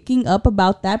for speaking up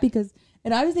about that because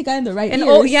it obviously got in the right and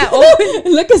ears.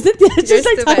 Look at Cynthia. She's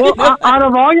like well, out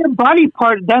of all your body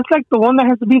parts, that's like the one that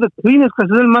has to be the cleanest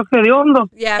because it's el más hediondo.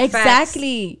 Yeah,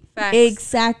 exactly. Facts.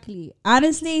 Exactly.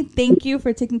 Honestly, thank you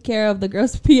for taking care of the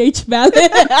girls' pH balance.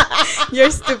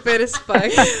 You're stupid as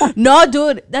fuck. No,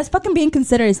 dude, that's fucking being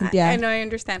considerate, Cynthia. I know, I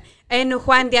understand. And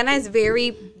Juan, Diana is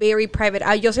very, very private.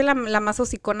 Yo soy la más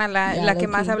hocicona, la que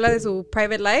más habla de su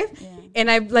private life. Yeah. And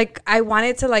I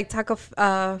wanted to like talk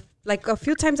like a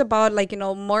few times about like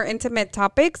more intimate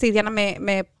topics. Y Diana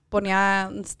me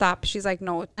ponía stop. She's like,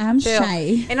 no, I'm chill.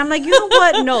 shy. And I'm like, you know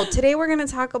what? No, today we're gonna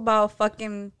talk about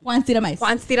fucking Juan Tiramais.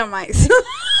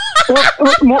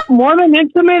 Well, more than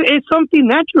intimate, it's something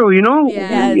natural,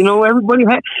 Yes.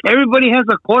 Everybody has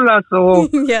a cola, so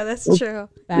yeah, that's true.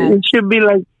 It should be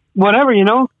like whatever,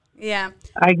 Yeah.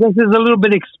 I guess it's a little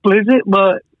bit explicit,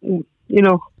 but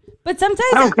But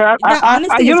sometimes I don't care.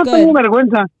 honesty Yo is no good. tengo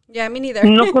vergüenza. Yeah, me neither.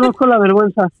 No conozco la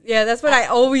vergüenza. Yeah, that's what I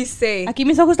always say. Aquí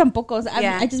mis ojos tampoco.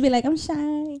 Yeah. I just be like, I'm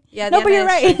shy. Yeah, no, Diana but you're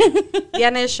right.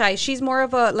 Diana is shy. She's more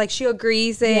of a, like, she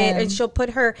agrees and she'll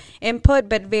put her input,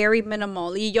 but very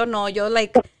minimal. Y yo no, yo les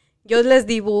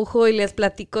dibujo y les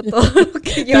platico todo lo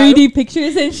que yo 3D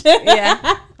pictures and shit. Yeah.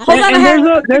 And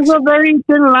there's a very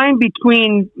thin line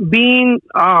between being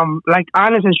like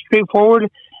honest and straightforward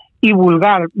y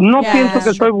vulgar. No pienso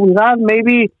que soy vulgar.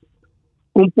 Maybe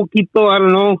un poquito, I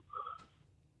don't know,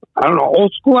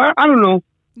 old school. I don't know.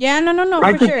 Yeah, no,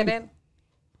 I for sure.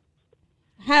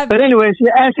 But anyways,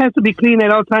 your ass has to be clean at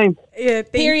all times. Yeah,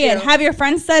 period. You. Have your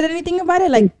friends said anything about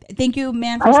it? Like, thank you,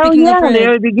 man, for Oh, speaking yeah, up.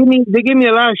 they give me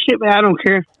a lot of shit, but I don't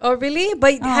care. Oh, really?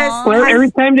 But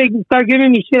every time they start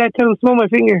giving me shit, I tell them smell my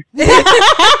finger.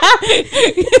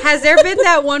 Has there been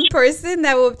that one person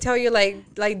that will tell you like,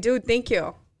 dude, thank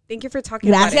you. Thank you for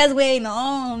talking Gracias, about it. güey.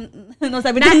 No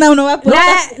sabía que uno va a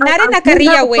not in a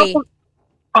carrilla way.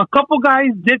 A couple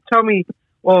guys did tell me,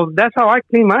 well, that's how I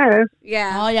clean my ass.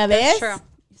 Yeah. Oh, ya that's ves? true.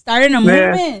 Starting a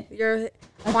movement. Your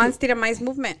Juan's Tiramais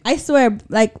movement. I swear,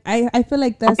 like, I feel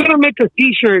like that's... I'm going to make a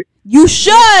t-shirt. You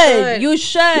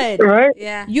should. Right?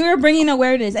 Yeah. You're bringing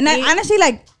awareness. And I honestly,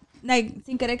 like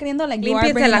sin querer queriendo, like, you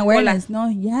are bringing awareness. No,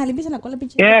 yeah, límpiese la cola,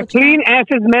 pinche. Yeah, clean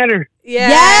asses matter.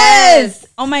 Yes!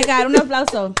 Oh my God, un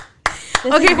aplauso.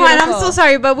 Okay, Juan, I'm so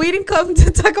sorry, but we didn't come to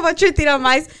talk about your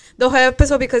tiramais the whole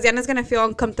episode because Diana's going to feel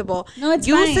uncomfortable. No, it's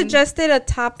you fine. You suggested a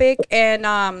topic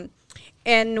and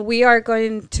we are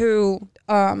going to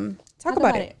talk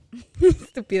about it.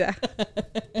 Estúpida.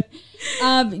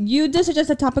 You just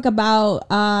suggested a topic about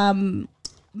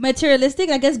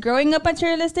materialistic, I guess, growing up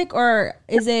materialistic, or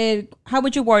is it, how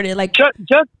would you word it? Like just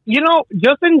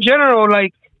in general,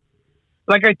 like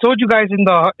I told you guys in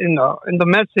the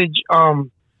message,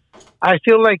 I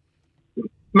feel like,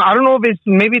 I don't know if it's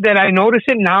maybe that I notice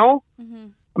it now,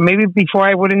 maybe before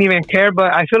I wouldn't even care,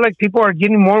 but I feel like people are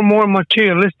getting more and more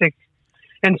materialistic,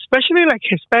 and especially like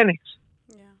Hispanics.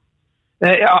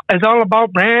 Yeah, it's all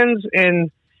about brands,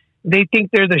 and they think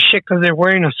they're the shit because they're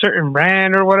wearing a certain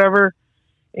brand or whatever.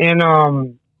 And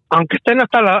aunque estén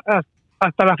hasta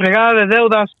la fregada de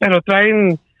deudas, pero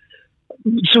traen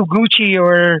su Gucci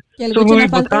or su Louis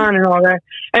Vuitton and all that.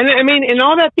 And I mean, and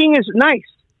all that thing is nice.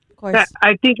 Of course.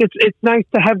 I think it's nice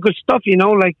to have good stuff,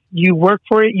 like you work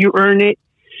for it, you earn it.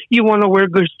 You want to wear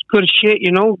good shit,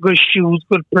 good shoes,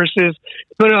 good purses,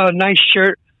 good nice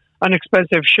shirt, an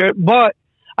expensive shirt. But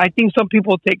I think some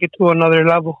people take it to another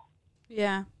level.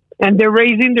 Yeah. And they're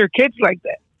raising their kids like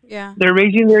that. Yeah. They're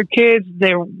raising their kids,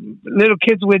 their little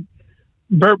kids with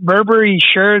Burberry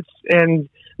shirts and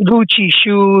Gucci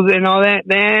shoes and all that.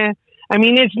 I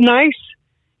mean, it's nice.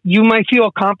 You might feel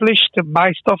accomplished to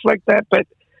buy stuff like that, but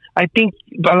I think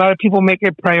a lot of people make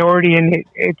it priority, and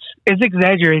it's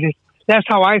exaggerated. That's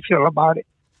how I feel about it.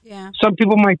 Yeah. Some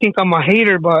people might think I'm a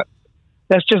hater, but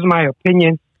that's just my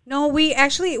opinion. No, we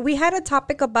had a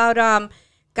topic about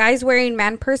guys wearing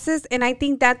man purses, and I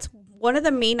think that's one of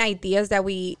the main ideas that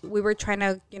we were trying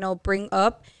to, bring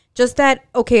up, just that,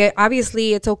 okay,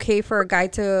 obviously it's okay for a guy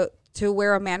to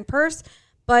wear a man purse,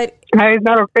 but it's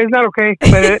not okay.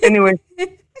 But anyway,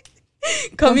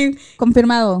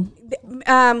 confirmado.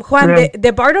 Juan,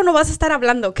 de Bardo no vas a estar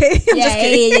hablando, okay?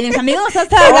 Mis amigos no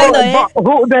están hablando,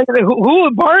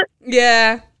 who Bart?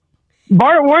 Yeah.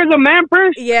 Bart wears a man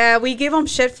purse? Yeah, we gave him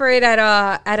shit for it at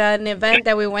an event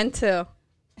that we went to.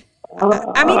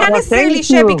 I mean, not necessarily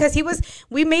shit, because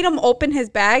we made him open his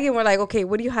bag and we're like, okay,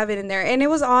 what do you have in there? And it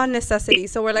was all necessity.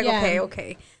 So we're like,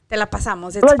 okay, te la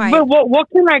pasamos. It's fine. But what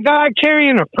can a guy carry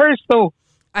in a purse, though?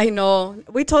 I know.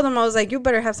 We told him, I was like, you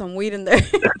better have some weed in there.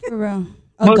 For real.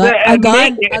 A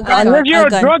gun. Unless you're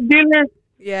a drug dealer.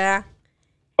 Yeah.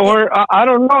 Or, I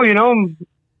don't know,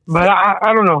 but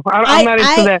I don't know. I'm not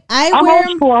into that. I'm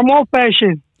old school. I'm old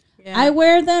fashioned. Yeah. I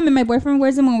wear them, and my boyfriend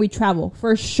wears them when we travel,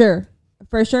 for sure.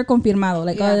 For sure, confirmado.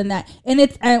 Like, other than that. And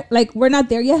it's, like, we're not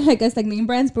there yet, I guess, like, name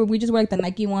brands, but we just wear, like, the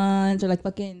Nike ones or, like,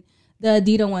 fucking the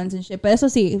Adidas ones and shit. But eso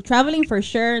sí, traveling for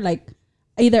sure, like,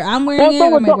 either I'm wearing it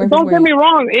or my boyfriend's don't get me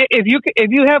wrong. If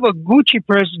you have a Gucci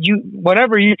purse,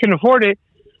 whatever, you can afford it.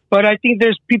 But I think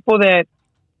there's people that,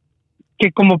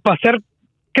 que como para ser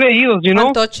creídos,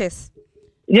 Fantoches.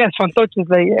 Yes, fantoches,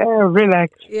 like,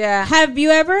 relax. Yeah. Have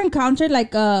you ever encountered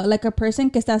like a person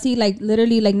que está así, like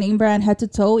literally like name brand head to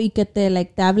toe, y que te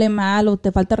hable mal o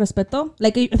te falta respeto?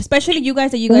 Like, especially you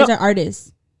guys are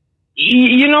artists.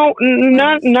 Not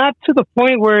to the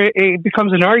point where it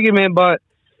becomes an argument, but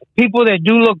people that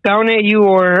do look down at you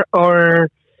or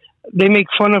they make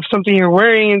fun of something you're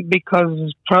wearing because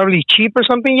it's probably cheap or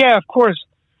something. Yeah, of course.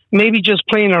 Maybe just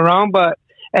playing around, but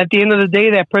at the end of the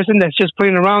day, that person that's just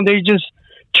playing around, they're just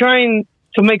trying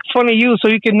to make fun of you so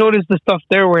you can notice the stuff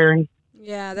they're wearing.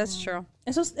 Yeah, that's true.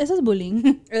 Eso es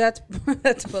bullying. That's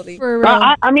bullying. For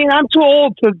real. I mean, I'm too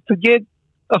old to get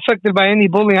affected by any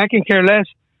bullying. I can care less.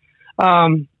 A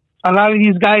lot of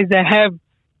these guys that have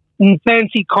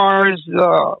fancy cars,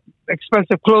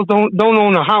 expensive clothes, don't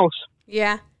own a house.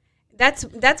 Yeah.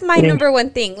 That's my number one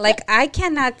thing. Like, I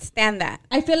cannot stand that.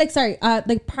 I feel like,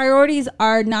 like priorities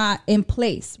are not in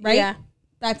place, right? Yeah.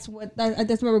 That's what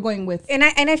we're going with. And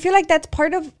I feel like that's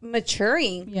part of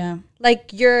maturing. Yeah.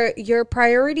 Like, your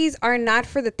priorities are not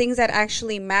for the things that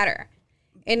actually matter.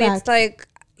 And It's like,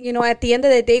 at the end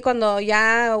of the day, cuando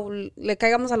ya le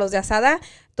caigamos a los de asada,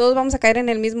 todos vamos a caer en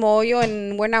el mismo hoyo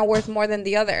and we're not worth more than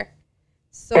the other.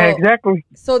 So exactly.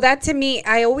 So that, to me,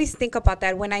 I always think about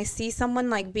that when I see someone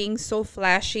like being so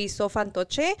flashy, so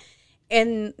fantoche,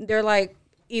 and they're like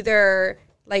either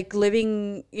like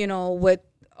living, with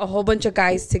a whole bunch of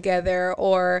guys together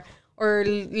or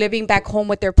living back home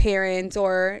with their parents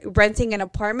or renting an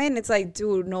apartment. It's like,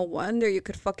 dude, no wonder you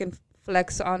could fucking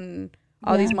flex on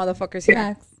all these motherfuckers here.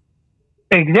 Facts.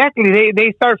 Exactly.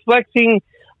 They start flexing.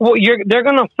 Well, they're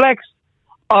gonna flex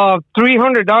a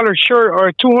 $300 shirt or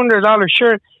a $200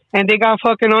 shirt, and they got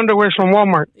fucking underwear from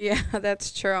Walmart. Yeah,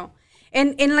 that's true.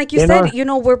 And like you said,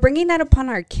 we're bringing that upon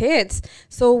our kids.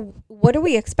 So what do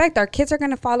we expect? Our kids are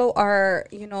going to follow our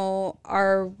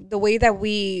the way that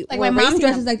we like my mom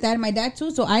dresses like that, and my dad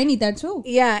too. So I need that too.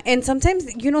 Yeah, and sometimes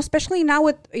especially now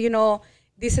with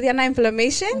dice Diana,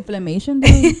 inflammation,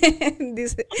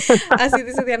 dice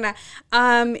Diana.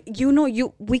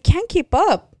 We can't keep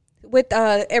up with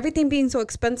everything being so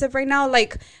expensive right now.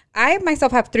 Like, I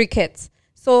myself have 3 kids.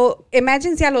 So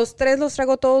imagine si a los 3 los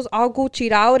traigo todos all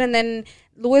Gucci'd out, and then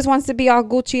Luis wants to be all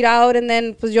Gucci'd out, and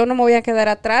then pues yo no me voy a quedar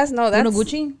atrás. No, that's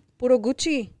puro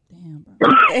Gucci. Damn,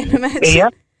 bro. And imagine, yeah.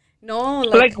 No,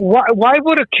 like why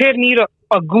would a kid need a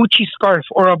Gucci scarf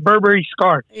or a Burberry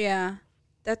scarf? Yeah,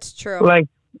 that's true. Like,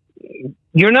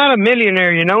 you're not a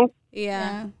millionaire,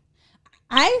 Yeah.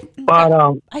 I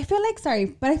feel like,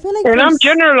 and I'm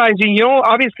generalizing,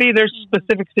 obviously there's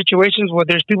specific situations where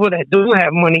there's people that do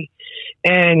have money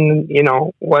and,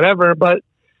 whatever, but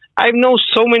I know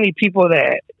so many people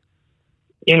that,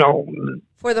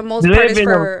 for the most part is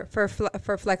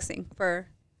for flexing, for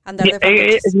andar de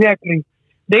fantoches. Exactly.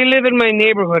 They live in my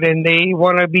neighborhood and they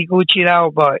want to be Gucci'd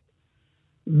out, but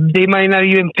they might not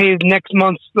even pay next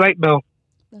month's light bill.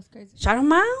 That's crazy. Shout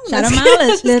them out. Les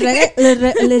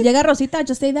llega Rosita.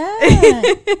 Just say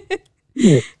that.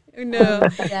 No.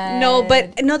 Yes. No,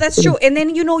 but no, that's true. And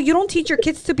then, you don't teach your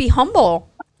kids to be humble.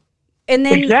 And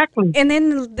then, exactly. And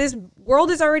then this world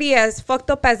is already as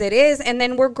fucked up as it is. And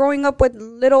then we're growing up with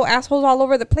little assholes all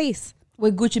over the place.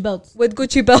 With Gucci belts.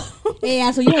 Hey,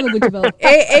 asshole, you have a Gucci belt.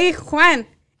 Hey, Juan.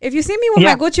 If you see me with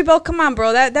my Gucci belt, come on,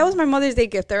 bro. That was my Mother's Day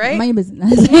gift, all right? Mind your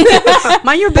business.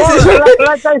 Mind your business. Well,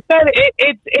 like I said,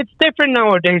 it's different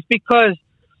nowadays because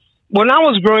when I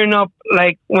was growing up,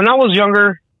 like when I was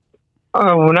younger,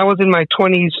 when I was in my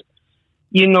 20s,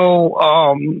 you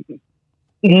know,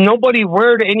 nobody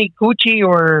wore any Gucci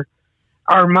or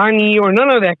Armani or none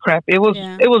of that crap. It was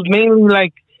mainly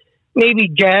like maybe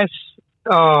Guess.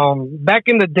 Back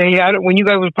in the day, when you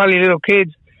guys were probably little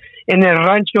kids, in el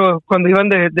rancho, cuando iban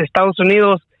de Estados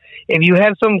Unidos, if you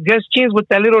had some Guess jeans with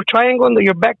that little triangle in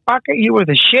your back pocket, you were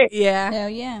the shit. Yeah. Hell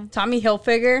yeah. Tommy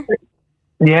Hilfiger.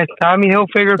 Yes, Tommy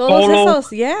Hilfiger, Polo.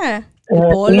 Esos, yeah.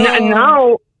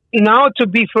 Now to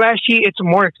be flashy, it's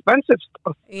more expensive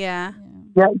stuff. Yeah.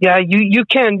 Yeah. You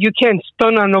can't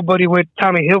stun on nobody with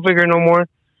Tommy Hilfiger no more.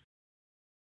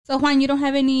 So Juan, you don't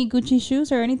have any Gucci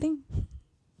shoes or anything?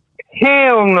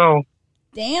 Hell no.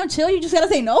 Damn, chill. You just gotta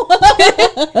say no.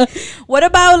 What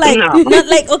about like, not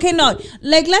like, okay, no,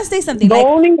 like let's say something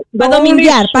Pa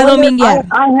dominguear.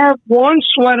 I have one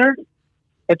sweater.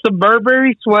 It's a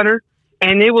Burberry sweater,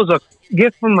 and it was a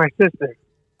gift from my sister.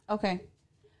 Okay.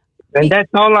 And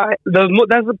that's all I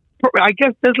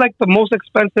guess that's like the most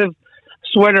expensive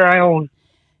sweater I own.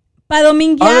 Pa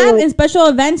dominguear in special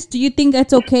events, do you think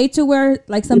it's okay to wear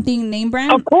like something name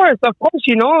brand? Of course,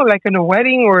 you know, like in a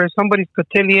wedding or somebody's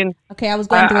cotillion. Okay, I was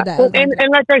going through that.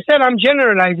 And like I said, I'm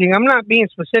generalizing. I'm not being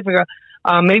specific.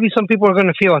 Maybe some people are going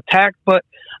to feel attacked, but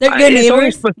your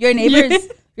neighbors.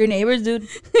 Your neighbors, dude.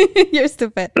 You're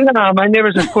stupid. No, my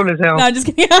neighbors are cool as hell. No, I'm just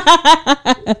kidding.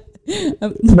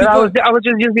 But I was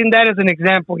just using that as an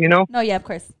example, you know? No, yeah, of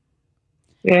course.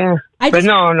 Yeah. But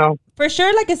no. For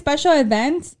sure, like a special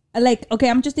event, like, okay,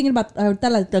 I'm just thinking about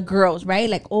like the girls, right?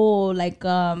 Like,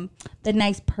 the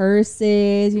nice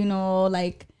purses, you know,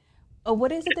 like,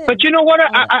 what is it? But you know what?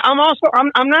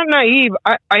 I'm not naive.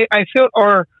 I feel,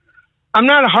 or I'm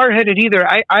not hard-headed either.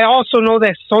 I also know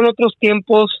that son otros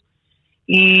tiempos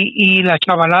y la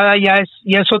chavalada ya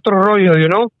es otro rollo, you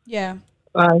know? Yeah.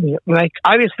 Like,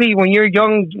 obviously, when you're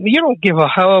young, you don't give a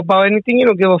hell about anything. You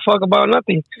don't give a fuck about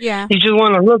nothing. Yeah. You just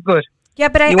want to look good. Yeah,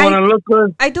 but you want to look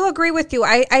good. I do agree with you.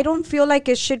 I don't feel like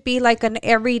it should be like an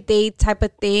everyday type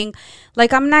of thing.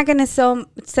 Like, I'm not going to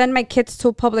send my kids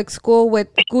to public school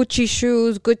with Gucci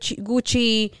shoes,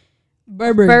 Gucci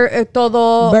Burberry.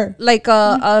 like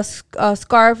a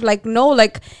scarf. Like, no,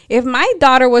 like, if my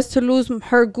daughter was to lose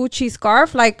her Gucci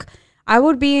scarf, like, I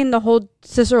would be in the whole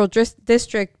Cicero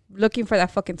district looking for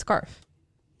that fucking scarf.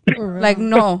 Like,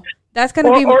 no. That's going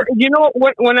to be... Or, you know,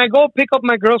 when I go pick up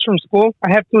my girls from school, I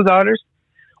have 2 daughters.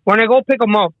 When I go pick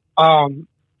them up,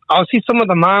 I'll see some of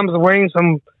the moms wearing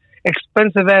some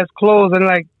expensive-ass clothes, and,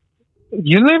 like,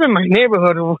 you live in my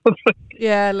neighborhood.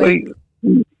 Yeah, like...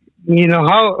 You know,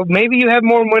 how maybe you have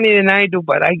more money than I do,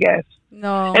 but I guess.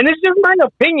 No. And it's just my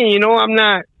opinion, you know. I'm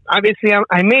not... Obviously,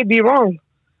 I may be wrong.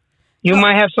 You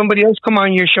might have somebody else come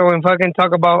on your show and fucking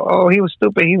talk about, oh, he was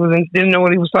stupid. He didn't know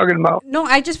what he was talking about. No,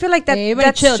 I just feel like that. Hey,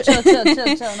 that's chill.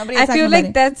 Nobody. I feel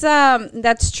like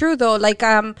that's true though. Like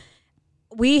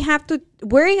we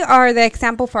are the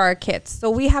example for our kids,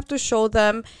 so we have to show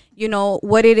them, you know,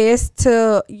 what it is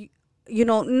to, you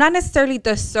know, not necessarily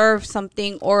deserve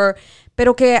something,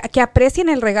 pero que aprecien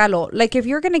el regalo. Like, if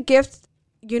you're gonna gift,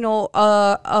 you know,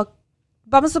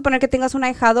 vamos a suponer que tengas un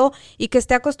ahijado y que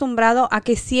esté acostumbrado a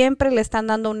que siempre le están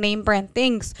dando name brand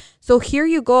things. So here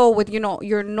you go with, you know,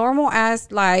 your normal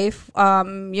ass life,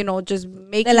 you know, just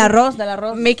making... Del arroz.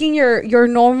 Making your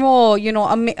normal, you know,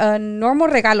 a normal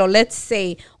regalo. Let's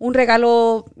say, un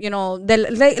regalo, you know,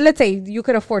 let's say you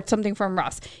could afford something from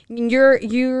Ross.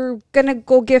 You're gonna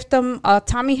go gift them a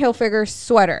Tommy Hilfiger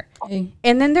sweater. Hey.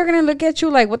 And then they're gonna look at you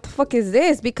like, what the fuck is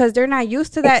this? Because they're not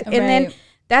used to that. And then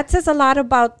that says a lot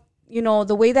about, you know,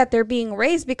 the way that they're being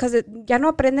raised, because ya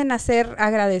no aprenden a ser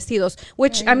agradecidos,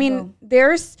 which, I mean,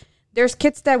 there's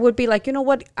kids that would be like, you know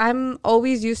what, I'm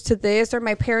always used to this, or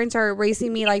my parents are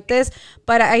raising me like this,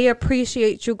 but I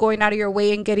appreciate you going out of your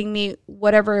way and getting me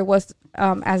whatever it was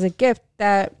as a gift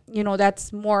that, you know,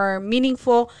 that's more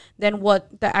meaningful than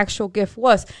what the actual gift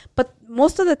was. But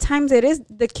most of the times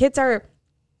the kids are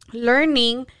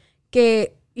learning que,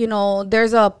 you know,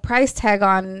 there's a price tag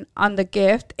on the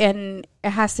gift, and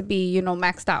it has to be, you know,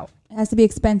 maxed out. It has to be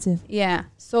expensive. Yeah.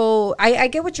 So I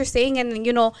get what you're saying. And,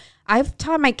 you know, I've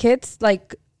taught my kids,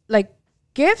 like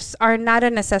gifts are not a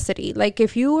necessity. Like,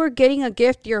 if you are getting a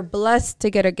gift, you're blessed to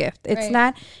get a gift. It's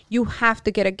not, you have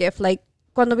to get a gift. Like,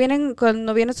 cuando vienen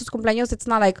sus cumpleaños, it's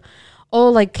not like, oh,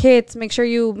 like, kids, make sure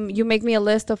you make me a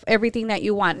list of everything that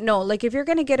you want. No, like, if you're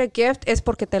going to get a gift, es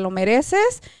porque te lo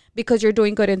mereces, because you're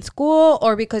doing good in school,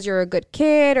 or because you're a good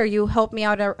kid, or you help me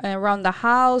out around the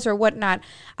house or whatnot.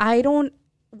 I don't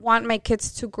want my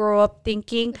kids to grow up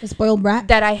thinking a spoiled brat,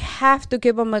 that I have to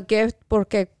give them a gift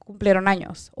porque cumplieron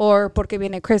años, or porque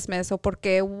viene Christmas, or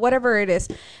porque whatever it is.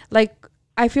 Like,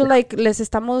 I feel like les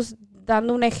estamos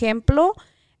dando un ejemplo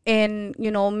and,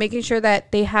 you know, making sure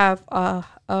that they have a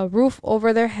roof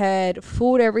over their head,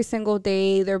 food every single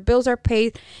day, their bills are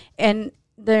paid, and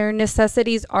their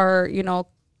necessities are, you know,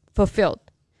 fulfilled.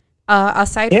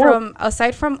 Aside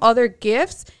from other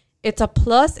gifts, it's a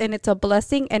plus and it's a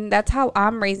blessing, and that's how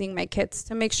I'm raising my kids,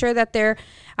 to make sure that they're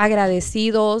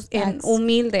agradecidos and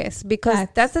humildes, because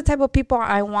that's the type of people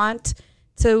I want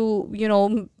to, you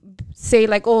know, say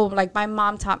like, oh, like my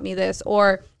mom taught me this,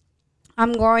 or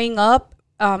I'm growing up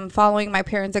following my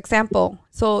parents' example.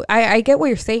 So I get what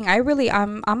you're saying.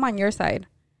 I'm on your side.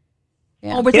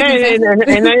 Yeah,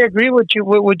 and I agree with you.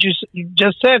 What you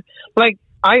just said. Like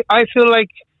I feel like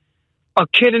a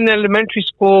kid in elementary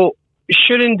school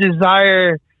shouldn't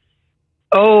desire,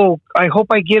 oh, I hope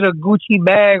I get a Gucci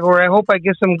bag, or I hope I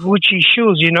get some Gucci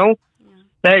shoes. You know,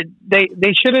 that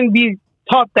they shouldn't be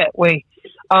taught that way.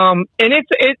 And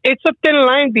it's a thin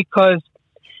line, because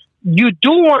you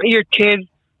do want your kid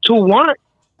to want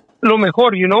lo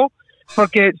mejor, you know,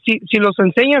 porque si los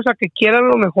enseñas a que quieran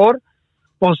lo mejor,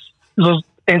 pues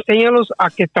enséñalos a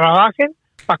que trabajen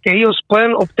para que ellos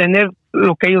puedan obtener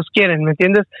lo que ellos quieren, ¿me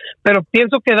entiendes? Pero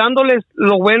pienso que dándoles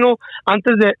lo bueno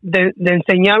antes de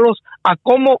enseñarlos a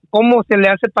cómo se le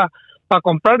hace para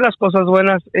comprar las cosas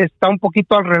buenas, está un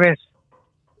poquito al revés.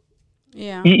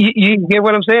 Yeah. You get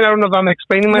what I'm saying? I don't know if I'm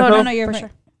explaining myself. No, you're for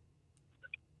sure.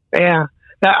 Yeah.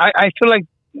 I feel like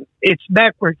it's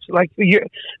backwards. Like,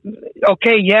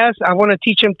 okay, yes, I want to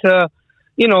teach him to,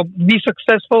 you know, be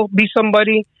successful, be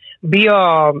somebody, be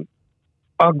a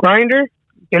grinder,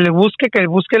 que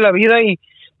busque la vida y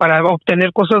para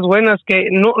obtener cosas buenas, que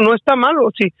no está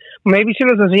malo. Maybe si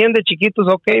nos enseñan de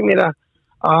chiquitos, okay, mira,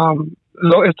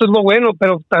 esto es lo bueno,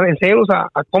 pero enseñamos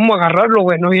a cómo agarrar lo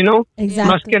bueno, you know?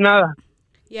 Exactly. Más que nada.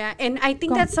 Yeah, and I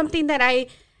think that's something that I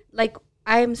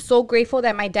am so grateful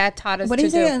that my dad taught us to do. What do you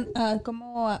say?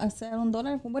 ¿Cómo hacer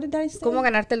 $1? What did I say? ¿Cómo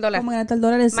ganarte el dólar? ¿Cómo ganarte el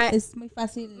dólar? Es muy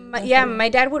fácil. My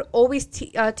dad would always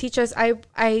teach us.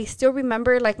 I still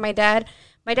remember, like, my dad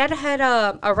had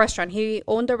a restaurant. He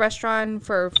owned a restaurant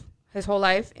for his whole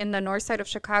life in the north side of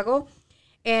Chicago.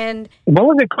 And what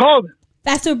was it called?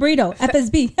 Fast Food Burrito,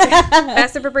 FSB.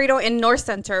 Fast Food Burrito in North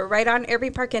Center, right on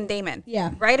Irving Park and Damon.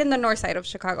 Yeah. Right in the north side of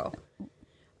Chicago.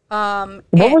 What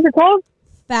was it called?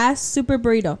 Fast Super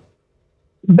Burrito.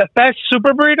 The Fast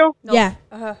Super Burrito? No. Yeah.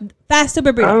 Fast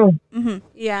Super Burrito. Oh. Mm-hmm.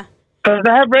 Yeah. Because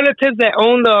I have relatives that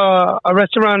own a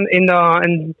restaurant in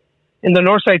the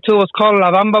north side too. It's called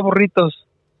La Bamba Burritos.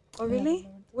 Oh, really?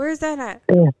 Where is that at?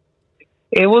 Yeah.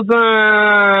 It was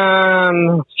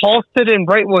on Halsted and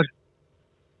Brightwood.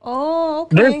 Oh,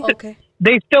 okay. Okay.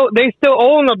 They still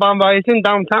own La Bamba. It's in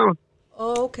downtown.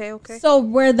 Oh, okay. So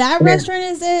where that restaurant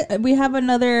is, we have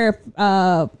another,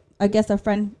 I guess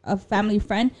a family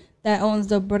friend that owns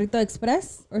the Burrito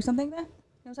Express or something like that.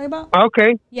 You know what I'm talking about?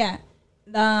 Okay. Yeah.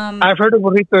 I've heard of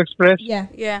Burrito Express. Yeah.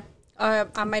 Yeah.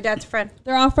 I'm my dad's friend.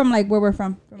 They're all from like where we're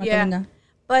from. Yeah.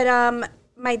 But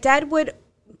my dad would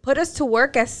put us to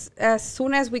work as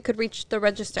soon as we could reach the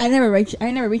register. I never reached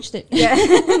it. Yeah.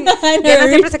 Diana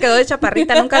siempre se quedó de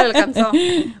chaparrita, nunca le alcanzó.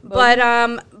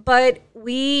 But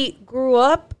we grew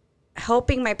up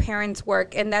helping my parents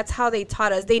work, and that's how they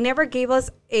taught us. They never gave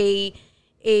us a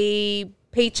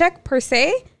paycheck per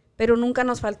se, pero nunca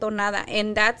nos faltó nada,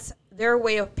 and that's their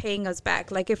way of paying us back.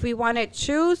 Like if we wanted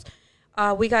shoes,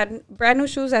 we got brand new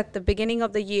shoes at the beginning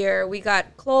of the year. We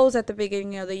got clothes at the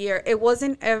beginning of the year. It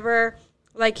wasn't ever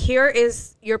like, here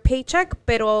is your paycheck,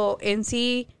 pero en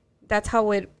sí, that's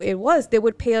how it was. They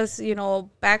would pay us, you know,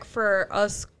 back for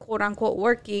us, quote unquote,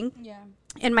 working. Yeah.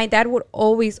 And my dad would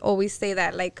always say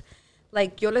that, like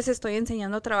yo les estoy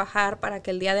enseñando a trabajar para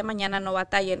que el día de mañana no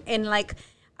batallen. And like,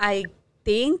 I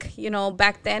think, you know,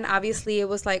 back then, obviously it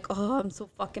was like, oh, I'm so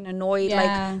fucking annoyed.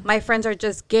 Yeah. Like, my friends are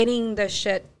just getting the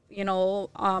shit, you know,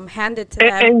 handed to them.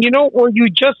 And you know what you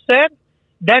just said?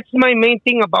 That's my main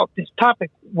thing about this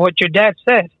topic, what your dad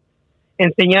said.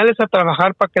 Enseñarles a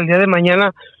trabajar para que el día de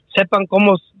mañana sepan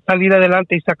cómo salir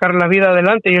adelante y sacar la vida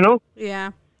adelante, you know?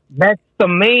 Yeah. That's the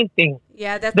main thing.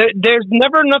 Yeah, there's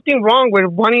never nothing wrong with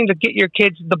wanting to get your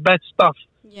kids the best stuff.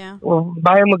 Yeah. Or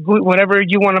buy them whatever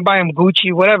you want to buy them,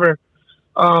 Gucci, whatever.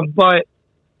 But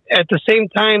at the same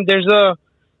time,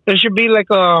 there should be like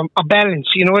a balance.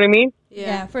 You know what I mean?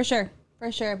 Yeah, for sure,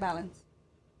 balance.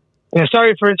 Yeah,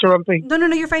 sorry for interrupting. No,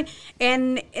 you're fine.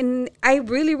 And I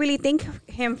really, really thank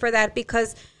him for that,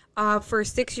 because for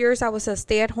 6 years I was a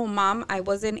stay-at-home mom. I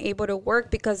wasn't able to work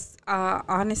because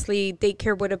honestly,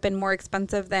 daycare would have been more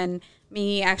expensive than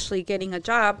me actually getting a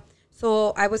job.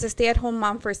 So I was a stay-at-home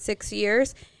mom for 6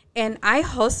 years, and I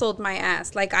hustled my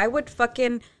ass. Like, I would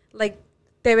fucking, like,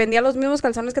 te vendía los mismos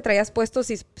calzones que traías puestos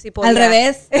si podía. Al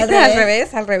revés.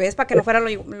 Al revés, para que no fueran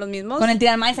los mismos. Con el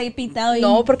tiramais ahí pintado.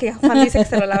 No, porque Juan dice que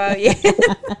se lo lava bien.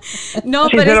 No,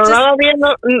 si pero se lo lava bien,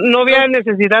 no había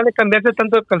necesidad de cambiarse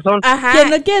tanto de calzón. Ajá. Que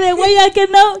no quede, güey, que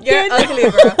no. You're ugly,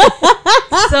 bro.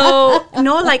 So,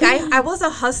 no, like, I was a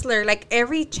hustler. Like,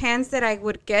 every chance that I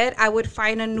would get, I would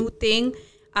find a new thing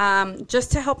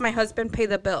just to help my husband pay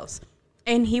the bills.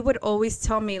 And he would always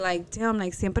tell me, like, damn,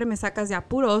 like, siempre me sacas de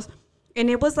apuros. And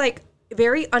it was, like,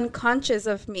 very unconscious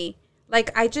of me.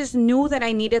 Like, I just knew that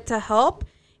I needed to help,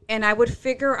 and I would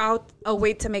figure out a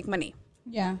way to make money.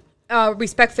 Yeah.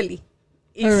 Respectfully.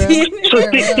 So,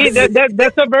 see,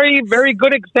 that's a very, very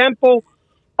good example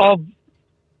of,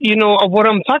 of what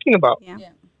I'm talking about.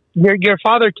 Yeah. Your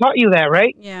father taught you that,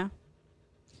 right? Yeah.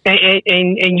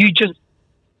 And you just,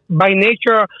 by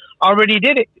nature, already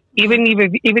did it, even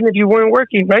if you weren't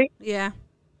working, right? Yeah.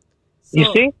 So, you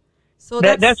see? So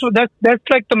that's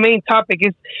like the main topic.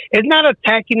 It's not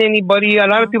attacking anybody. A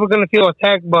lot of people are gonna feel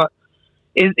attacked, but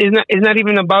it's not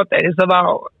even about that. It's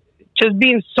about just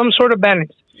being some sort of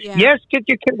balance. Yeah. Yes, get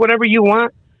your kid whatever you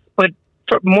want, but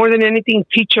more than anything,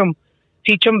 teach them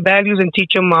values and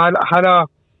teach them how to,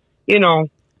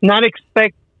 not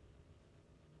expect.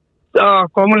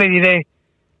 ¿Cómo le diré?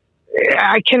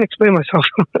 I can't explain myself.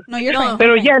 No, you're fine.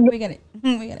 Pero yeah, we get it.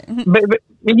 We get it.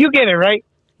 But you get it, right?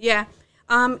 Yeah.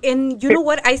 And you know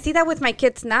what? I see that with my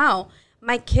kids now.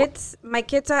 My kids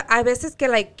are, a veces que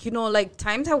like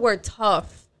times that were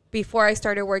tough before I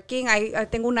started working. I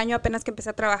tengo un año apenas que empecé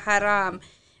a trabajar.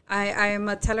 I'm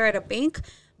a teller at a bank,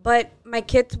 but my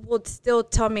kids would still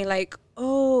tell me like,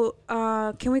 oh,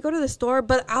 can we go to the store?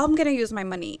 But I'm going to use my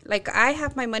money. Like I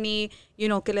have my money, que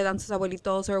le dan sus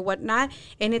abuelitos or whatnot.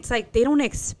 And it's like, they don't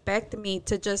expect me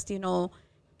to just,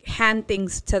 hand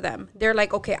things to them. They're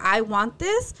like, okay, I want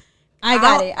this. I'm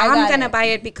gonna buy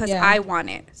it because I want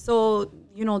it. So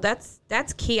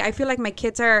that's key. I feel like my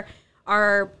kids are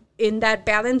in that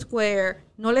balance where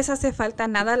no les hace falta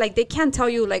nada. Like they can't tell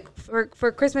you like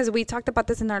for Christmas. We talked about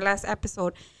this in our last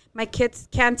episode. My kids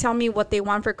can't tell me what they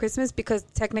want for Christmas because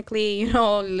technically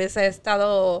les he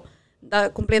estado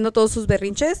cumpliendo todos sus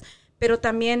berrinches. Pero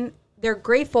también they're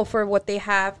grateful for what they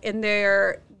have and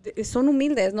son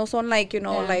humildes. No son like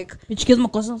like Pichiquillos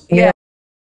mocosos. Yeah.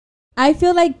 I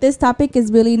feel like this topic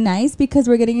is really nice because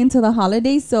we're getting into the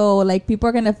holidays. So, like, people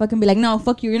are going to fucking be like, no,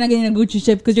 fuck you. You're not getting a Gucci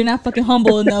ship because you're not fucking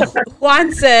humble enough.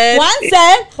 Juan said.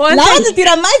 Lávate,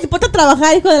 tira más y ponte a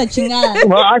trabajar, hijo de la chingada.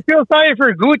 Well, I feel sorry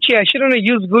for Gucci. I shouldn't have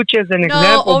used Gucci as an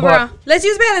example. But let's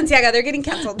use Balenciaga. They're getting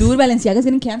canceled. Dude, Balenciaga's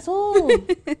getting canceled.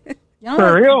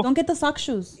 For real? Don't get the sock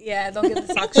shoes. Yeah, don't get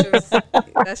the sock shoes.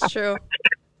 That's true.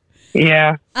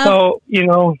 Yeah. So,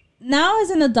 now as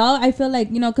an adult, I feel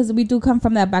like, because we do come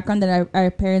from that background that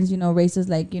our parents, raised us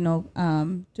like, to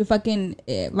fucking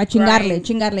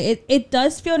chingarle. It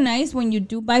does feel nice when you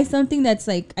do buy something that's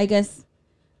like, I guess,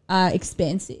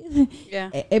 expensive.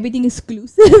 Yeah. Everything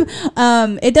exclusive.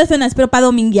 It does feel nice, pero para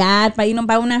dominguear,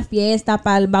 para una fiesta,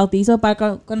 para el bautizo, para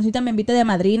conocita me invite de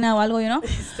madrina o algo,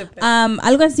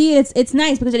 algo así, it's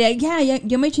nice because you're like, yeah,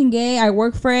 yo me chingué, I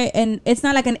work for it, and it's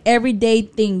not like an everyday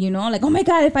thing, like, oh my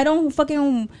God, if I don't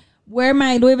fucking wear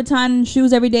my Louis Vuitton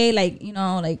shoes every day, like,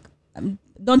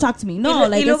 don't talk to me. No,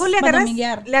 y luego le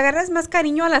agarras más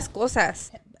cariño a las cosas.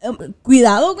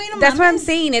 Cuidado, güey, no That's mames. what I'm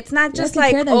saying. It's not just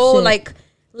like, like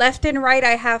left and right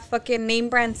I have fucking name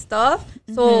brand stuff.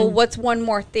 So what's one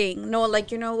more thing? No,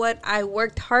 like, you know what? I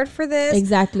worked hard for this.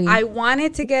 Exactly. I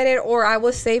wanted to get it, or I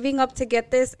was saving up to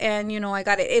get this, and I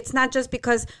got it. It's not just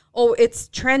because it's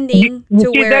trending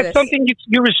to wear that's this. Something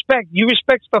you respect. You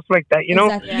respect stuff like that,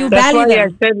 Exactly. Yeah. You That's value why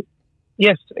them. I said,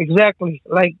 yes, exactly.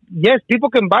 Like, yes, people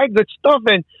can buy good stuff,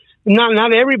 and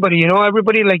not everybody.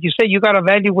 Everybody, like you say, you gotta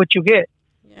value what you get.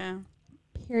 Yeah.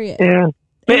 Period. Yeah.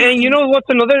 And what's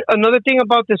another thing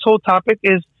about this whole topic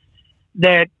is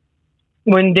that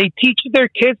when they teach their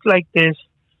kids like this,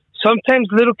 sometimes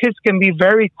little kids can be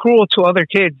very cruel to other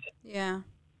kids. Yeah.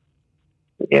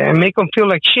 Yeah, and make them feel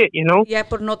like shit, Yeah,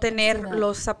 por no tener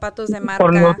los zapatos de marca.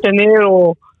 Por no tener,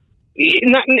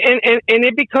 and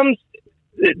it becomes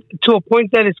to a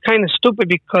point that it's kind of stupid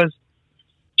because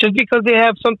just because they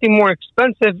have something more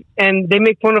expensive and they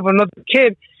make fun of another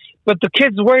kid, but the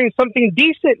kid's wearing something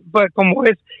decent, but como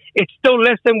it's still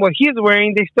less than what he's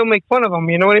wearing, they still make fun of him.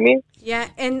 You know what I mean? Yeah,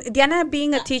 and Diana,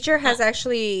 being a teacher, has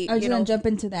actually, I was going to jump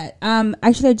into that.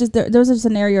 Actually, there was a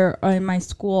scenario in my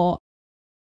school.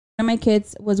 One of my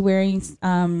kids was wearing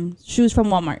shoes from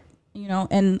Walmart,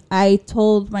 and I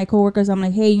told my coworkers, I'm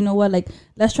like, hey, you know what? Like,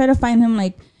 let's try to find him,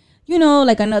 like, you know,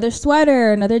 like another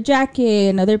sweater, another jacket,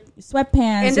 another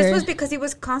sweatpants. And this was because he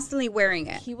was constantly wearing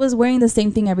it. He was wearing the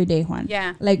same thing every day, Juan.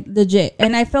 Yeah. Like, legit.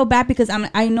 And I felt bad because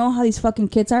I know how these fucking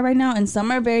kids are right now. And some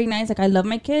are very nice. Like, I love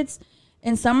my kids.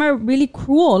 And some are really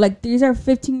cruel. Like, these are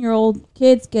 15-year-old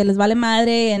kids que les vale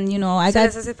madre. And, you know, Se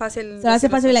les hace fácil. Se les hace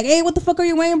fácil. Like, hey, what the fuck are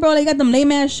you wearing, bro? Like, you got them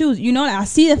lame-ass shoes. You know,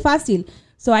 así de fácil.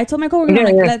 So I told my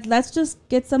coworker, let's just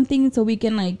get something so we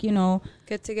can, like, you know,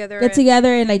 get together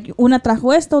and like una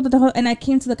trajo esto, otra trajo, and I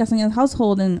came to the Castañeda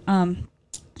household and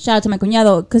shout out to my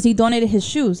cuñado because he donated his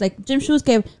shoes, like gym shoes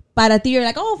que para ti you're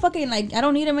like, oh fucking, like I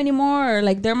don't need them anymore, or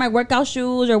like they're my workout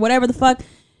shoes or whatever the fuck.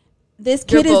 This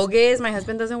kid you're bogus. My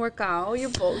husband doesn't work out. You're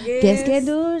bogus. Guess que,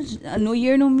 dude? A new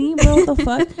year, new me, bro. What the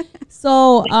fuck?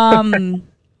 So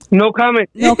no comment,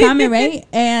 right?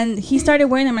 And he started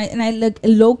wearing them, and I look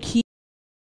low key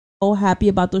so happy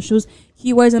about those shoes.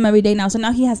 He wears them every day now, so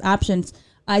now he has options.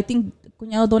 I think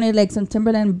cuñado donated like some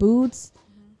Timberland boots,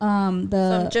 some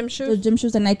gym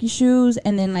shoes, the Nike shoes,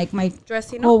 and then like my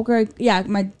dressing coworker,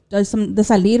 the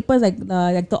salir, pues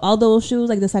like all those shoes,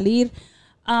 like the salir,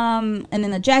 and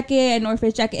then a jacket, a North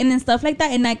Face jacket, and then stuff like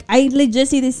that. And like I legit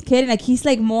see this kid, like he's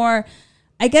like more,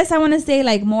 I guess I want to say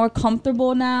like more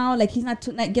comfortable now. Like he's not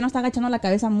too, like, ya no está agachando la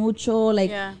cabeza mucho.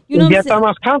 Like, you know, ya está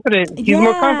más confident. He's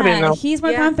more confident now. He's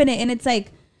more confident, and it's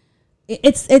like,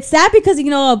 it's sad because, you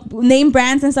know, name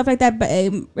brands and stuff like that, but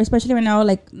especially right now,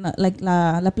 like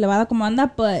la plebada como anda.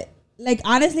 But like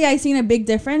honestly, I seen a big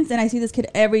difference, and I see this kid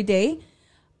every day,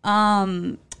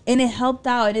 and it helped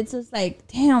out. And it's just like,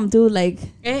 damn, dude, like,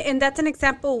 and that's an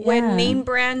example when name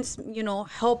brands, you know,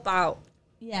 help out.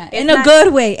 Yeah, in a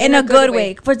good way. In a good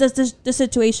way for the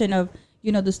situation of,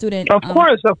 you know, the student. Of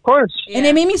course. And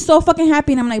it made me so fucking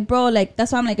happy. And I'm like, bro, like,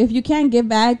 that's why I'm like, if you can't give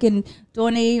back and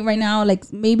donate right now,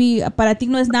 like, maybe para ti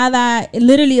no es nada.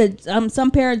 Literally,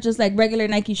 some pair of just like regular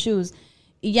Nike shoes.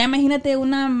 Y ya imagínate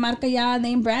una marca ya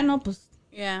name brand, no, pues.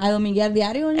 Yeah. A dominguear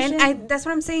diario and shit. That's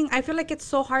what I'm saying. I feel like it's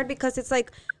so hard because it's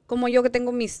like, como yo que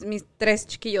tengo mis tres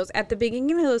chiquillos. At the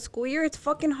beginning of the school year, it's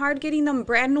fucking hard getting them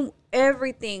brand new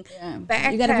everything. Yeah.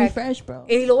 Backpack. You gotta refresh, bro.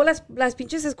 Y luego las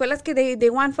pinches escuelas que they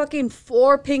want fucking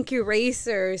 4 pink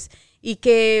erasers. Y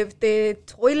que the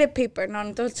toilet paper.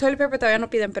 No, toilet paper todavía no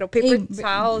piden, pero paper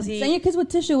towels. Send your kids with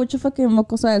tissue with your fucking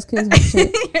mocoso ass kids and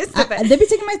shit. They be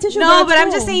taking my tissue. No, but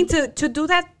I'm just saying to do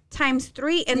that times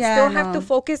 3 and still have to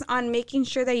focus on making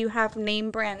sure that you have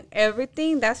name brand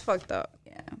everything. That's fucked up.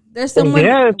 Yeah, there's someone.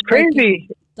 Yeah, it's crazy.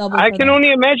 I can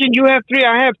only imagine. You have 3,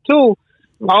 I have 2.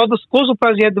 All the school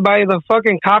supplies, you had to buy the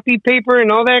fucking copy paper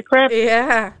and all that crap.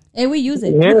 Yeah, and we use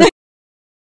it. Yeah.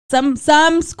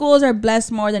 Some schools are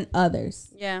blessed more than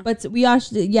others. Yeah, but we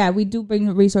actually, we do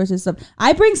bring resources.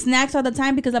 I bring snacks all the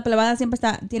time because la plebada siempre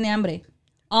tiene hambre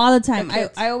all the time.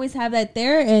 I always have that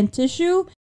there, and tissue.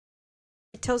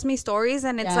 It tells me stories,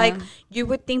 and it's like, you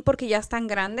would think porque ya están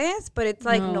grandes, but it's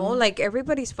like, no, like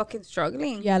everybody's fucking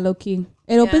struggling. Yeah, low key.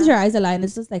 It opens your eyes a lot, and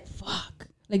it's just like, fuck.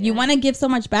 Like, you want to give so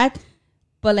much back,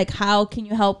 but like, how can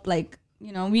you help? Like,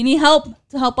 you know, we need help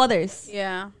to help others.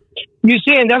 Yeah. You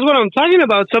see, and that's what I'm talking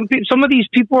about. Some of these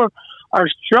people are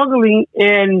struggling,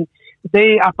 and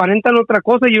they aparentan otra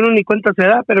cosa. Y uno ni cuenta se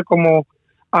da, pero como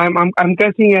I'm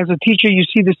guessing as a teacher, you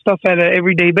see this stuff at an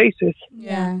everyday basis.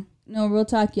 Yeah. No, real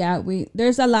talk. Yeah,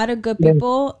 there's a lot of good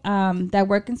people that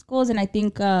work in schools, and I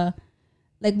think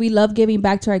like we love giving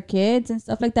back to our kids and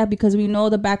stuff like that because we know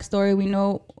the backstory, we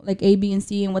know like A, B, and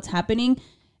C and what's happening,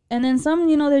 and then some,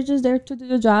 you know, they're just there to do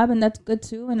the job, and that's good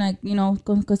too. And like, you know,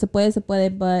 because se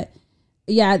puede, but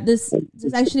yeah, this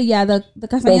actually the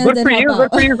Castañedas did help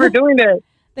out. Good for you for doing that.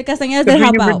 The Castañedas did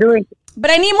help out. But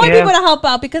I need more people to help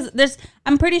out because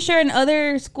I'm pretty sure in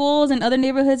other schools and other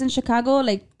neighborhoods in Chicago,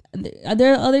 like,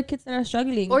 there are other kids that are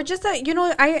struggling. Or just that, you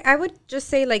know, I would just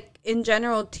say, like, in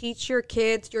general, teach your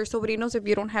kids, your sobrinos, if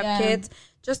you don't have kids,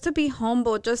 just to be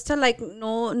humble, just to, like,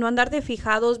 no andar de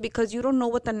fijados, because you don't know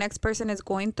what the next person is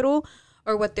going through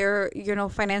or what their, you know,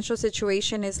 financial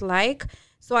situation is like.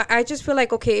 So I just feel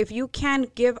like, okay, if you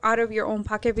can't give out of your own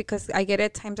pocket, because I get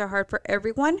it, times are hard for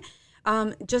everyone,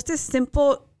 just as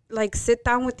simple, like, sit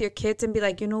down with your kids and be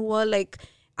like, you know what, like,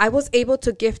 I was able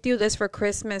to gift you this for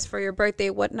Christmas, for your birthday,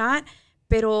 whatnot,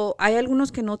 pero hay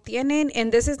algunos que no tienen,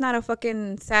 and this is not a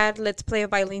fucking sad, let's play a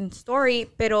violin story,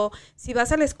 pero si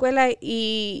vas a la escuela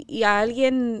y a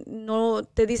alguien no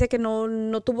te dice que no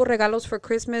tuvo regalos for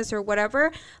Christmas or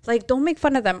whatever, like, don't make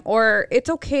fun of them, or it's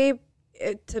okay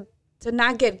to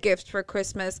not get gifts for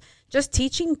Christmas. Just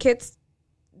teaching kids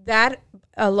that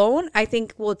alone, I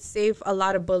think, will save a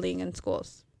lot of bullying in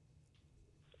schools.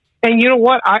 And you know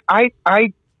what?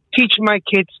 I teach my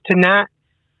kids to not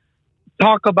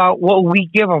talk about what we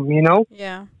give them, you know?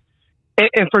 Yeah.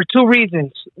 and for two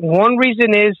reasons. One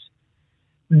reason is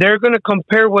they're going to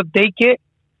compare what they get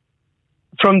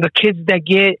from the kids that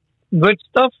get good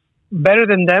stuff better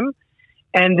than them.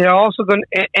 And they're also going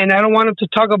to, and I don't want them to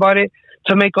talk about it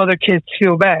to make other kids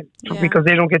feel bad because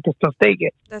they don't get the stuff they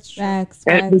get. That's true. Facts.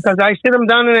 Because I sit them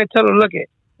down and I tell them, look,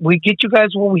 we get you guys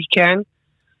what we can.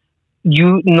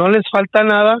 You no les falta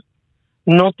nada.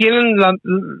 No tienen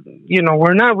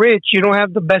we're not rich. You don't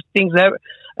have the best things ever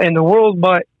in the world,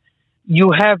 but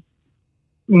you have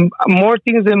more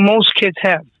things than most kids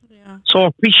have. Yeah. So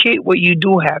appreciate what you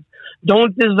do have.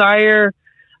 Don't desire.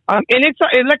 And it's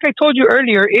like I told you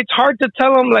earlier. It's hard to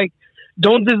tell them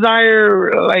don't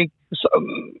desire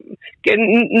que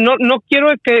no quiero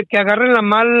que agarren la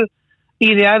mal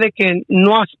idea de que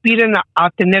no aspiren a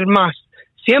tener más.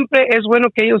 Siempre es bueno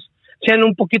que ellos sean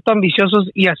un poquito ambiciosos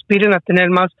y aspiren a tener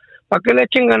más para que le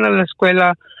echen ganas a la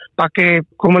escuela, para que,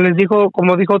 como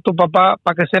dijo tu papá,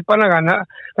 para que sepan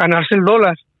ganarse el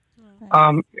dólar.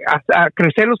 A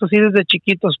crecerlos así desde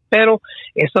chiquitos, pero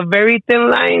it's a very thin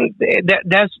line.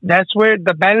 That's where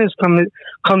the balance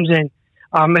comes in.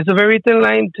 It's a very thin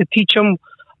line to teach them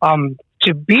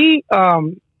to be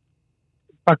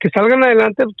para que salgan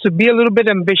adelante, to be a little bit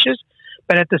ambitious,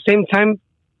 but at the same time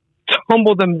to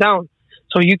humble them down.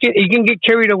 So you can get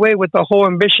carried away with the whole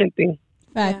ambition thing.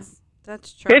 Facts. Yeah,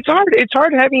 that's true. It's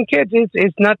hard having kids.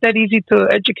 It's not that easy to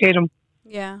educate them.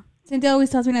 Yeah. Cynthia always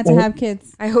tells me not to have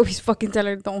kids. I always fucking tell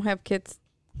her don't have kids.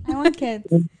 I want kids.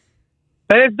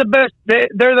 But it's the best.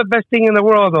 They're the best thing in the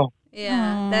world, though.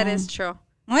 Yeah, that is true.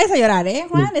 No vayas a llorar,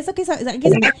 Juan. Eso aquí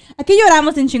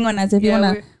lloramos en chingonas. If you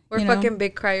wanna, we're fucking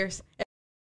big criers.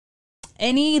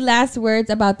 Any last words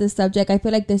about this subject? I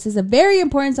feel like this is a very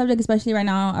important subject, especially right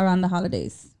now around the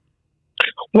holidays.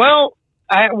 Well,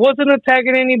 I wasn't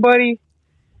attacking anybody,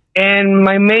 and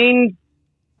my main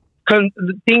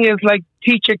thing is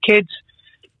teach your kids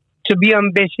to be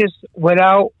ambitious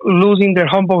without losing their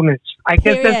humbleness. I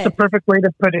guess that's the perfect way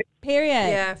to put it. Period.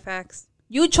 Yeah, facts.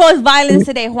 You chose violence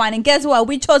today, Juan, and guess what?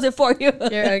 We chose it for you.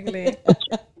 You're ugly.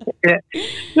 Yeah.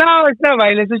 No, it's not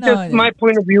violence. It's just my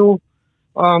point of view.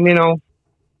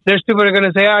 There's people that are going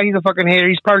to say, he's a fucking hater.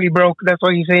 He's probably broke. That's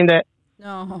why he's saying that.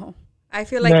 No. I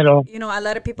feel like, a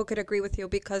lot of people could agree with you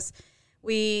because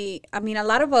a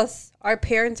lot of us are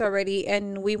parents already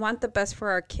and we want the best for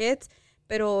our kids,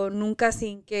 pero nunca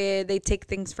sin que they take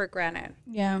things for granted.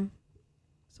 Yeah.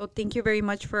 So thank you very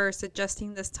much for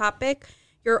suggesting this topic.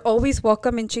 You're always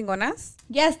welcome in Chingonas.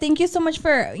 Yes, thank you so much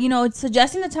for,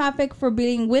 suggesting the topic, for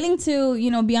being willing to,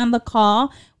 be on the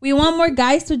call. We want more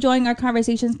guys to join our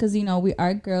conversations because, we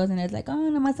are girls and it's like,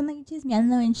 nomás andan ahí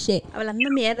chismeando and shit. Hablando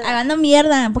mierda. Hablando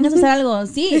mierda. Pónganse a hacer algo.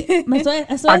 Sí, estoy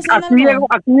haciendo algo.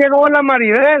 Aquí llegó la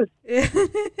Maribel.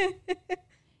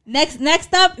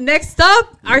 Next up,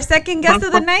 our second guest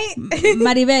of the night.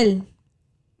 Maribel.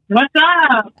 What's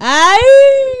up? Ay,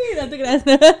 no te creas.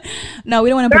 No, we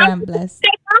don't want to put her on blast. Day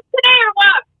off today or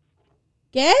what?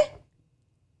 ¿Qué?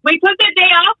 We took the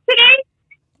day off today?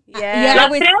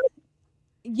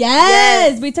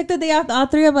 Yes, we took the day off, all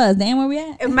three of us. Damn, where we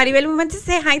at? Maribel, we went to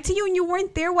say hi to you and you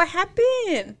weren't there. What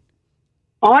happened?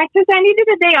 Oh, I needed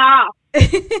a day off.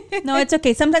 No, it's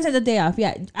okay. Sometimes it's a day off.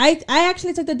 Yeah, I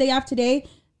actually took the day off today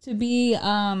to be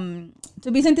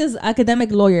Cynthia's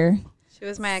academic lawyer. She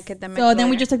was my academic So lawyer. then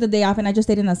we just took the day off and I just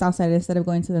stayed in the south side instead of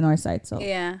going to the north side. So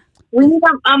yeah. We need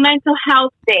a mental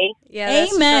health day. Yeah,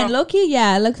 amen. Low key,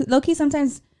 yeah. Low key,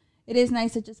 sometimes it is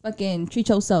nice to just fucking treat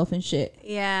yourself and shit.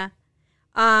 Yeah.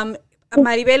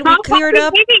 Maribel, we cleared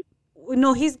up.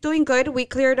 No, he's doing good. We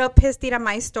cleared up his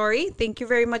Tiramay story. Thank you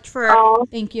very much for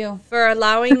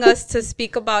allowing us to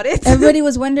speak about it. Everybody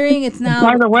was wondering. It's now.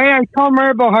 By the way, I told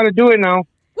Maribel how to do it now.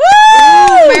 Woo!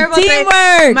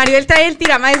 Teamwork! Maribel trae el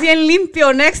Tiramay bien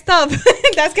limpio. Next up.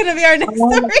 That's going to be our next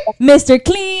story. Mr.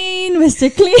 Clean. You're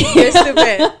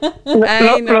stupid.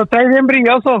 Lo trae bien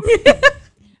brilloso.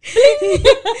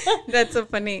 That's so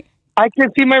funny. I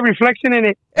can see my reflection in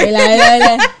it.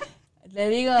 Le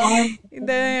digo.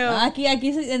 Aquí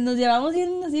nos llevamos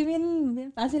así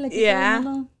bien fácil. Aquí yeah.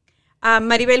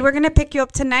 Maribel, we're going to pick you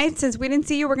up tonight. Since we didn't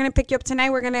see you, we're going to pick you up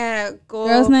tonight. We're going to go...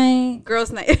 Girls'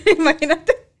 night.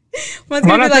 Imagínate.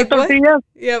 ¿Van a hacer tortillas?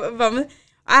 Yeah, vamos.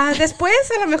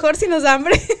 Después, a lo mejor si nos da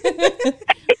hambre.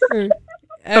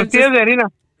 Tortillas de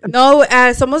harina. No,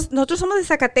 nosotros somos de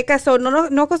Zacatecas, so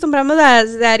no acostumbramos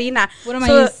las de harina. Puro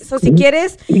maíz. So si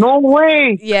quieres... No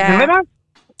way. Yeah. ¿De veras?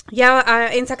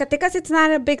 Yeah, in Zacatecas, it's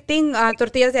not a big thing,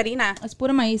 tortillas de harina. Es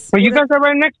puro maíz. But you guys are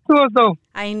right next to us, though.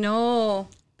 I know,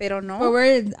 pero no. But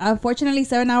we're unfortunately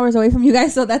 7 hours away from you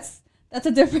guys, so that's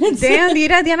a difference. Damn,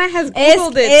 Diana has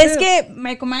Googled it, Es que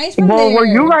my comadre is from Well, there. where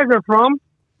you guys are from.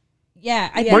 Yeah.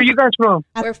 Where are you guys from?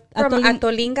 We're from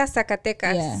Atolinga,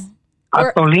 Zacatecas. Yeah.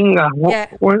 Atolinga. Yeah.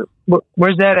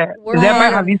 Where's that at? Is that by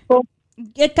Jalisco?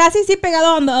 Casi sí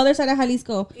pegado on the other side of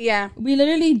Jalisco. Yeah. We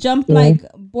literally jumped like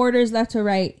borders left to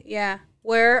right. Yeah.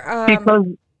 We're Because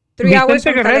 3 hours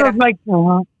from Guerrero is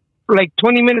Calera. like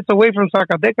 20 minutes away from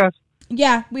Zacatecas.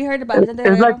 Yeah, we heard about it.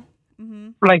 It's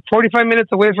like 45 minutes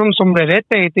away from Sombrerete,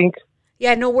 I think.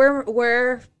 Yeah, no,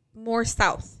 we're more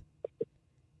south.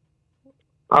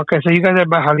 Okay, so you guys are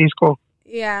by Jalisco.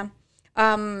 Yeah.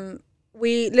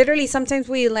 We literally sometimes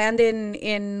we land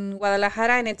in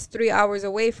Guadalajara and it's 3 hours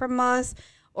away from us,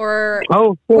 or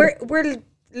cool. we're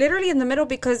literally in the middle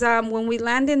because when we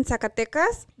land in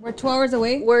Zacatecas, we're 2 hours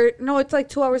away. It's like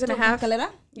 2 hours and a half.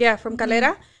 Calera? Yeah, from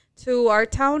Calera to our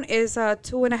town is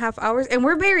 2.5 hours, and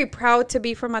we're very proud to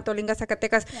be from Atolinga,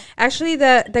 Zacatecas. Yeah. Actually,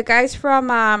 the guys from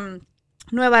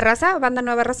Nueva Raza, Banda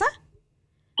Nueva Raza.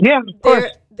 Yeah, of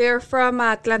course. They're from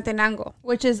Tlantenango,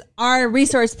 which is our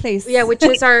resource place. Yeah, which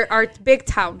is our big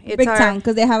town. It's big town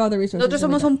because they have all the resources. Nosotros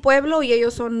somos un pueblo y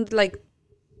ellos son like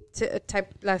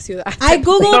type la ciudad. I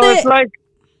googled it.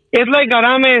 It's like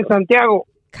Garame in Santiago.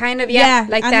 Kind of, yeah,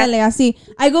 like ándale, that. Así.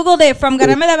 I googled it from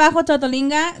Garame de Abajo to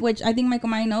Atolinga, which I think Michael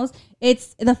Mari knows.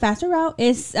 It's the faster route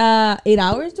is 8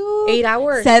 hours, dude. 8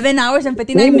 hours. 7 hours and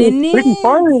 59 minutes.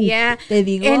 Yeah. Te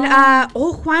digo. And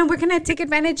Juan, we're gonna take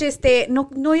advantage.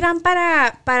 No irán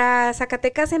para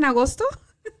Zacatecas en agosto.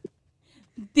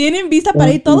 ¿Tienen visa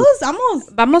para ir todos?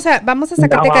 Vamos a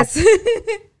Zacatecas.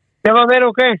 ¿Qué va a ver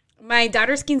o qué? My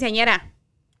daughter's quinceañera.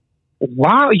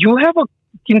 Wow, you have a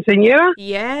quinceañera?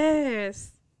 Yes.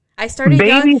 I started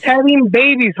babies young. Having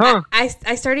babies, huh? I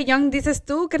started young, dices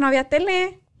tú, que no había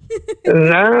tele.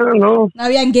 No. No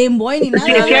había Game Boy ni nada.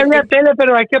 Sí, había tele,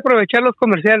 pero hay que aprovechar los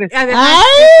comerciales.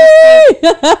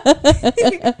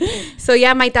 So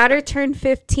yeah, my daughter turned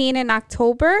 15 in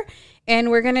October, and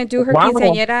we're gonna do her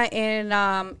quinceañera in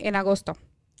agosto.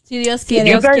 Si Dios quiere.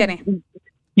 Dios quiere.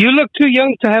 You look too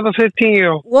young to have a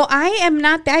 15-year-old. Well, I am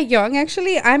not that young,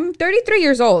 actually. I'm 33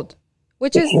 years old,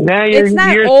 which is it's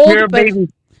not old, you're a but baby.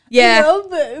 Yeah. No,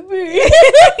 baby.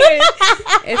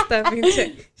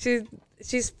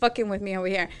 She's fucking with me over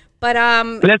here. But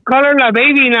let's call her La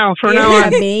Baby now for now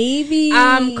on. Baby.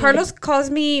 Carlos calls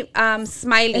me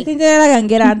Smiley. I think they era la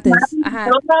ganguera antes.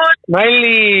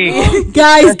 Smiley.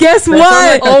 Guys, guess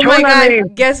what? Oh my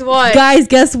god, guess what? Guys,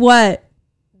 guess what?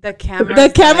 The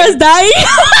camera's dying.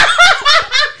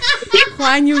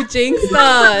 Juan, you jinxed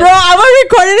us. Bro, I'm gonna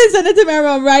record it and send it to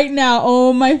Mara right now.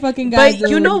 Oh my fucking god. But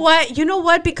you know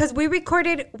what? Because we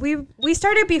recorded, we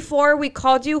started before we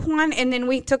called you, Juan, and then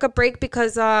we took a break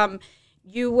because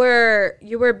you were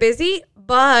busy,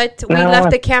 but we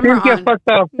left the camera on. Fucked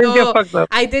up. No, fucked up.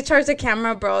 I did charge the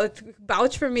camera, bro.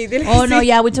 Vouch for me. Oh no,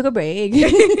 yeah, we took a break.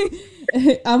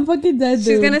 I'm fucking dead, dude.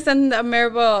 She's gonna send a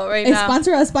Maribel right now.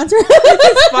 Sponsor us for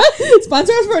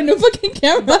a new fucking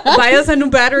camera. Buy us a new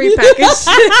battery package.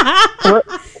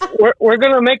 we're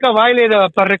gonna make a baile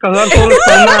para recaudar todos.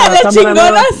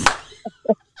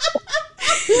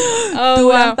 Oh, dude,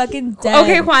 wow. I'm fucking dead.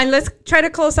 Okay, Juan, let's try to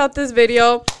close out this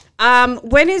video.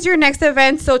 When is your next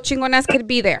event so Chingonas could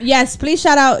be there? Yes, please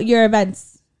shout out your events.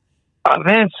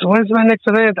 Events? When's my next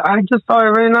event? I just saw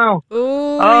it right now.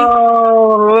 Ooh.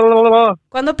 Oh.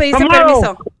 ¿Cuándo pediste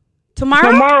permiso? Tomorrow?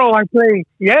 Tomorrow I play.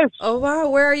 Yes. Oh, wow.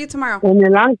 Where are you tomorrow? In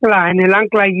El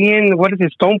Ancla again. What is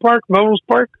it? Stone Park? Melrose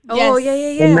Park? Oh,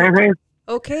 yes. Yeah.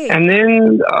 Okay. And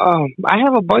then I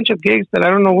have a bunch of gigs that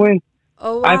I don't know when.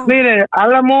 Oh, wow. I played at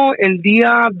Alamo el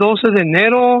día 12 de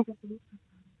enero.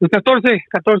 14.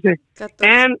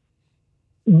 And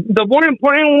the more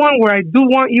important one where I do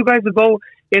want you guys to go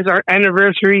is our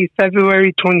anniversary,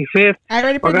 February 25th.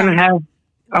 We're gonna have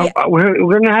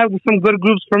we're gonna have some good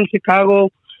groups from Chicago.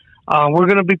 We're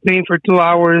gonna be playing for 2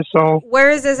 hours. So where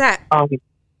is this at?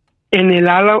 En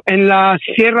la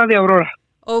Sierra de Aurora.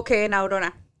 Okay, in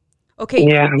Aurora. Okay.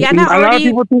 Yeah. A lot of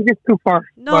people think it's too far.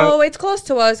 No, it's close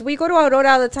to us. We go to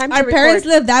Aurora all the time. Our parents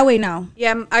live that way now.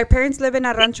 Yeah, our parents live in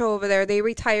a rancho over there. They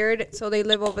retired, so they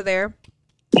live over there,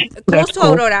 close to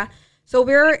Aurora. So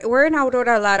we're in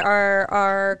Aurora a lot.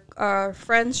 Our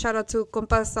friends, shout out to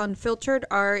Compas Unfiltered,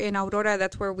 are in Aurora.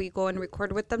 That's where we go and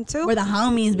record with them too. Where the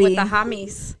homies be. With the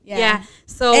homies. Yeah.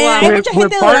 So hay mucha gente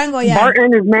de Durango, yeah. Bart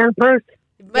and his man first.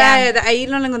 Yeah, ahí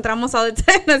lo encontramos all the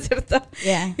time, ¿no es cierto?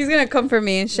 Yeah. He's gonna come for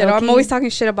me and shit. I'm always talking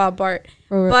shit about Bart.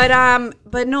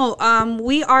 But no,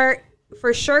 we are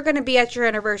for sure gonna be at your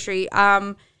anniversary.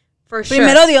 For sure.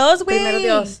 Primero Dios, güey. Primero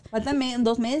Dios. Faltan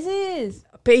 2 meses.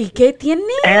 ¿Y qué tiene?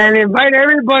 And invite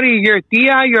everybody, your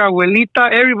tía, your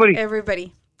abuelita, everybody.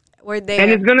 Everybody. We're there.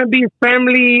 And it's gonna be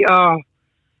family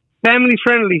family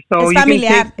friendly, so es you familiar.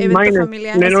 can take minors.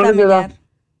 Es familiar.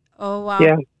 Oh, wow.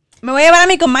 Yeah. Me voy a llevar a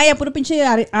mi comaya, puro pinche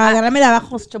a agarrarme de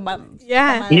abajo.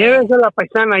 Yeah. Llévense la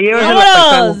paisana, llévense la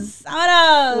paisana.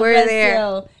 Vámonos. We're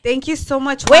there. Thank you so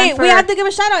much. Wait, we have to give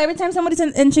a shout out. Every time somebody's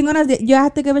in Chingonas, you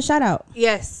have to give a shout out.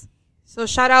 Yes. So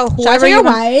shout out whoever Shout out to your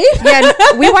wife. Yeah,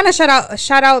 we want to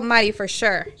shout out Mari for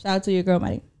sure. Shout out to your girl,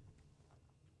 Mari.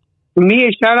 Me,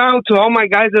 a shout out to all my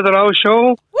guys at the Dorado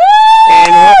Show.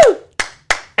 Woo!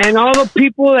 And all the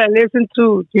people that listen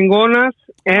to Chingonas.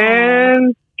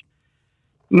 And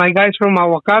my guys from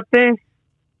Aguacate.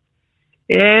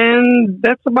 And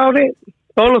that's about it.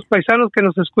 Todos los paisanos que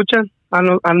nos escuchan a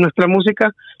nuestra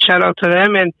música. Shout out to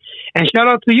them. And shout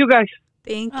out to you guys.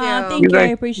 Thank you. Thank you. I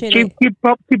appreciate it. Keep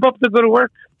up the good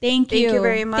work. Thank you. Thank you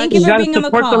very much. Thank you for being on the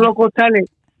support call. the local talent.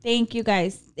 Thank you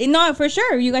guys. No, for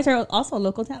sure. You guys are also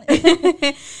local talent.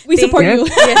 We support you. We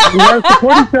gotta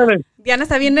support each other. Diana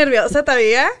está bien nerviosa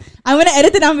todavía. I'm going to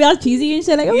edit it and be all cheesy and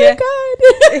shit. Like, oh my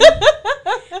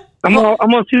God. I'm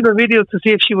gonna see the video to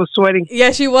see if she was sweating.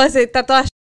 Yeah, she was. Está toda...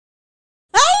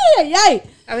 Ay, ay, ay.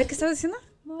 A ver, ¿qué estás diciendo?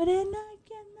 Morena,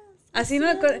 Así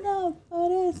no...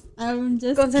 I'm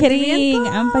just kidding.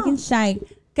 I'm fucking shy.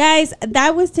 Guys,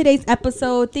 that was today's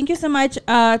episode. Thank you so much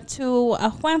to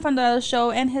Juan from the Dorado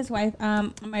Show and his wife,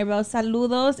 Maribel.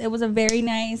 Saludos. It was a very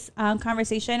nice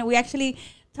conversation. We actually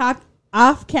talked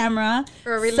off camera.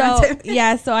 For a really long time.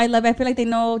 Yeah, so I love it. I feel like they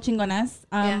know Chingonas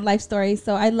life stories.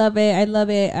 So I love it. I love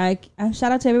it.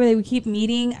 Shout out to everybody we keep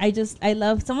meeting. I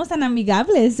love. Somos tan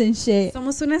amigables and shit.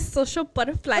 Somos unas social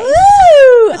butterflies.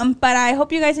 But I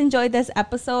hope you guys enjoyed this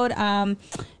episode.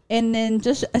 And then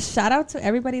just a shout out to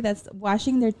everybody that's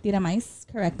washing their tiramais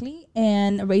correctly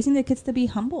and raising their kids to be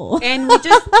humble. And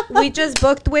we just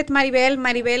booked with Maribel.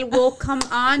 Maribel will come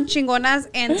on Chingonas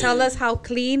and tell us how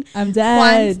clean I'm dead.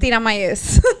 Juan's tiramay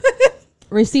is.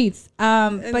 Receipts.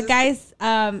 But guys,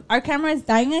 our camera is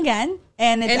dying again.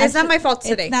 And it's not my fault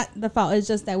today. It's not the fault. It's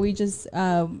just that we just...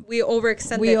 we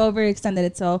overextended. We overextended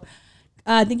it. So...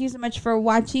 thank you so much for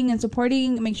watching and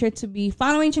supporting. Make sure to be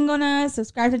following Chingonas,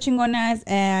 subscribe to Chingonas,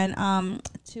 and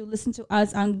to listen to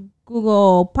us on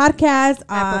Google Podcasts,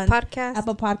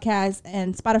 Apple Podcasts,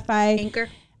 and Spotify, Anchor,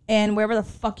 and wherever the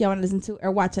fuck y'all want to listen to or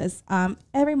watch us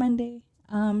every Monday.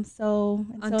 So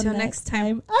until next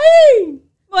time. ¡Ay!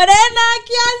 Morena,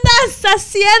 ¿qué andas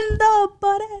haciendo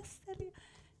por eso?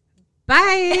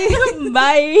 Bye.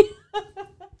 Bye.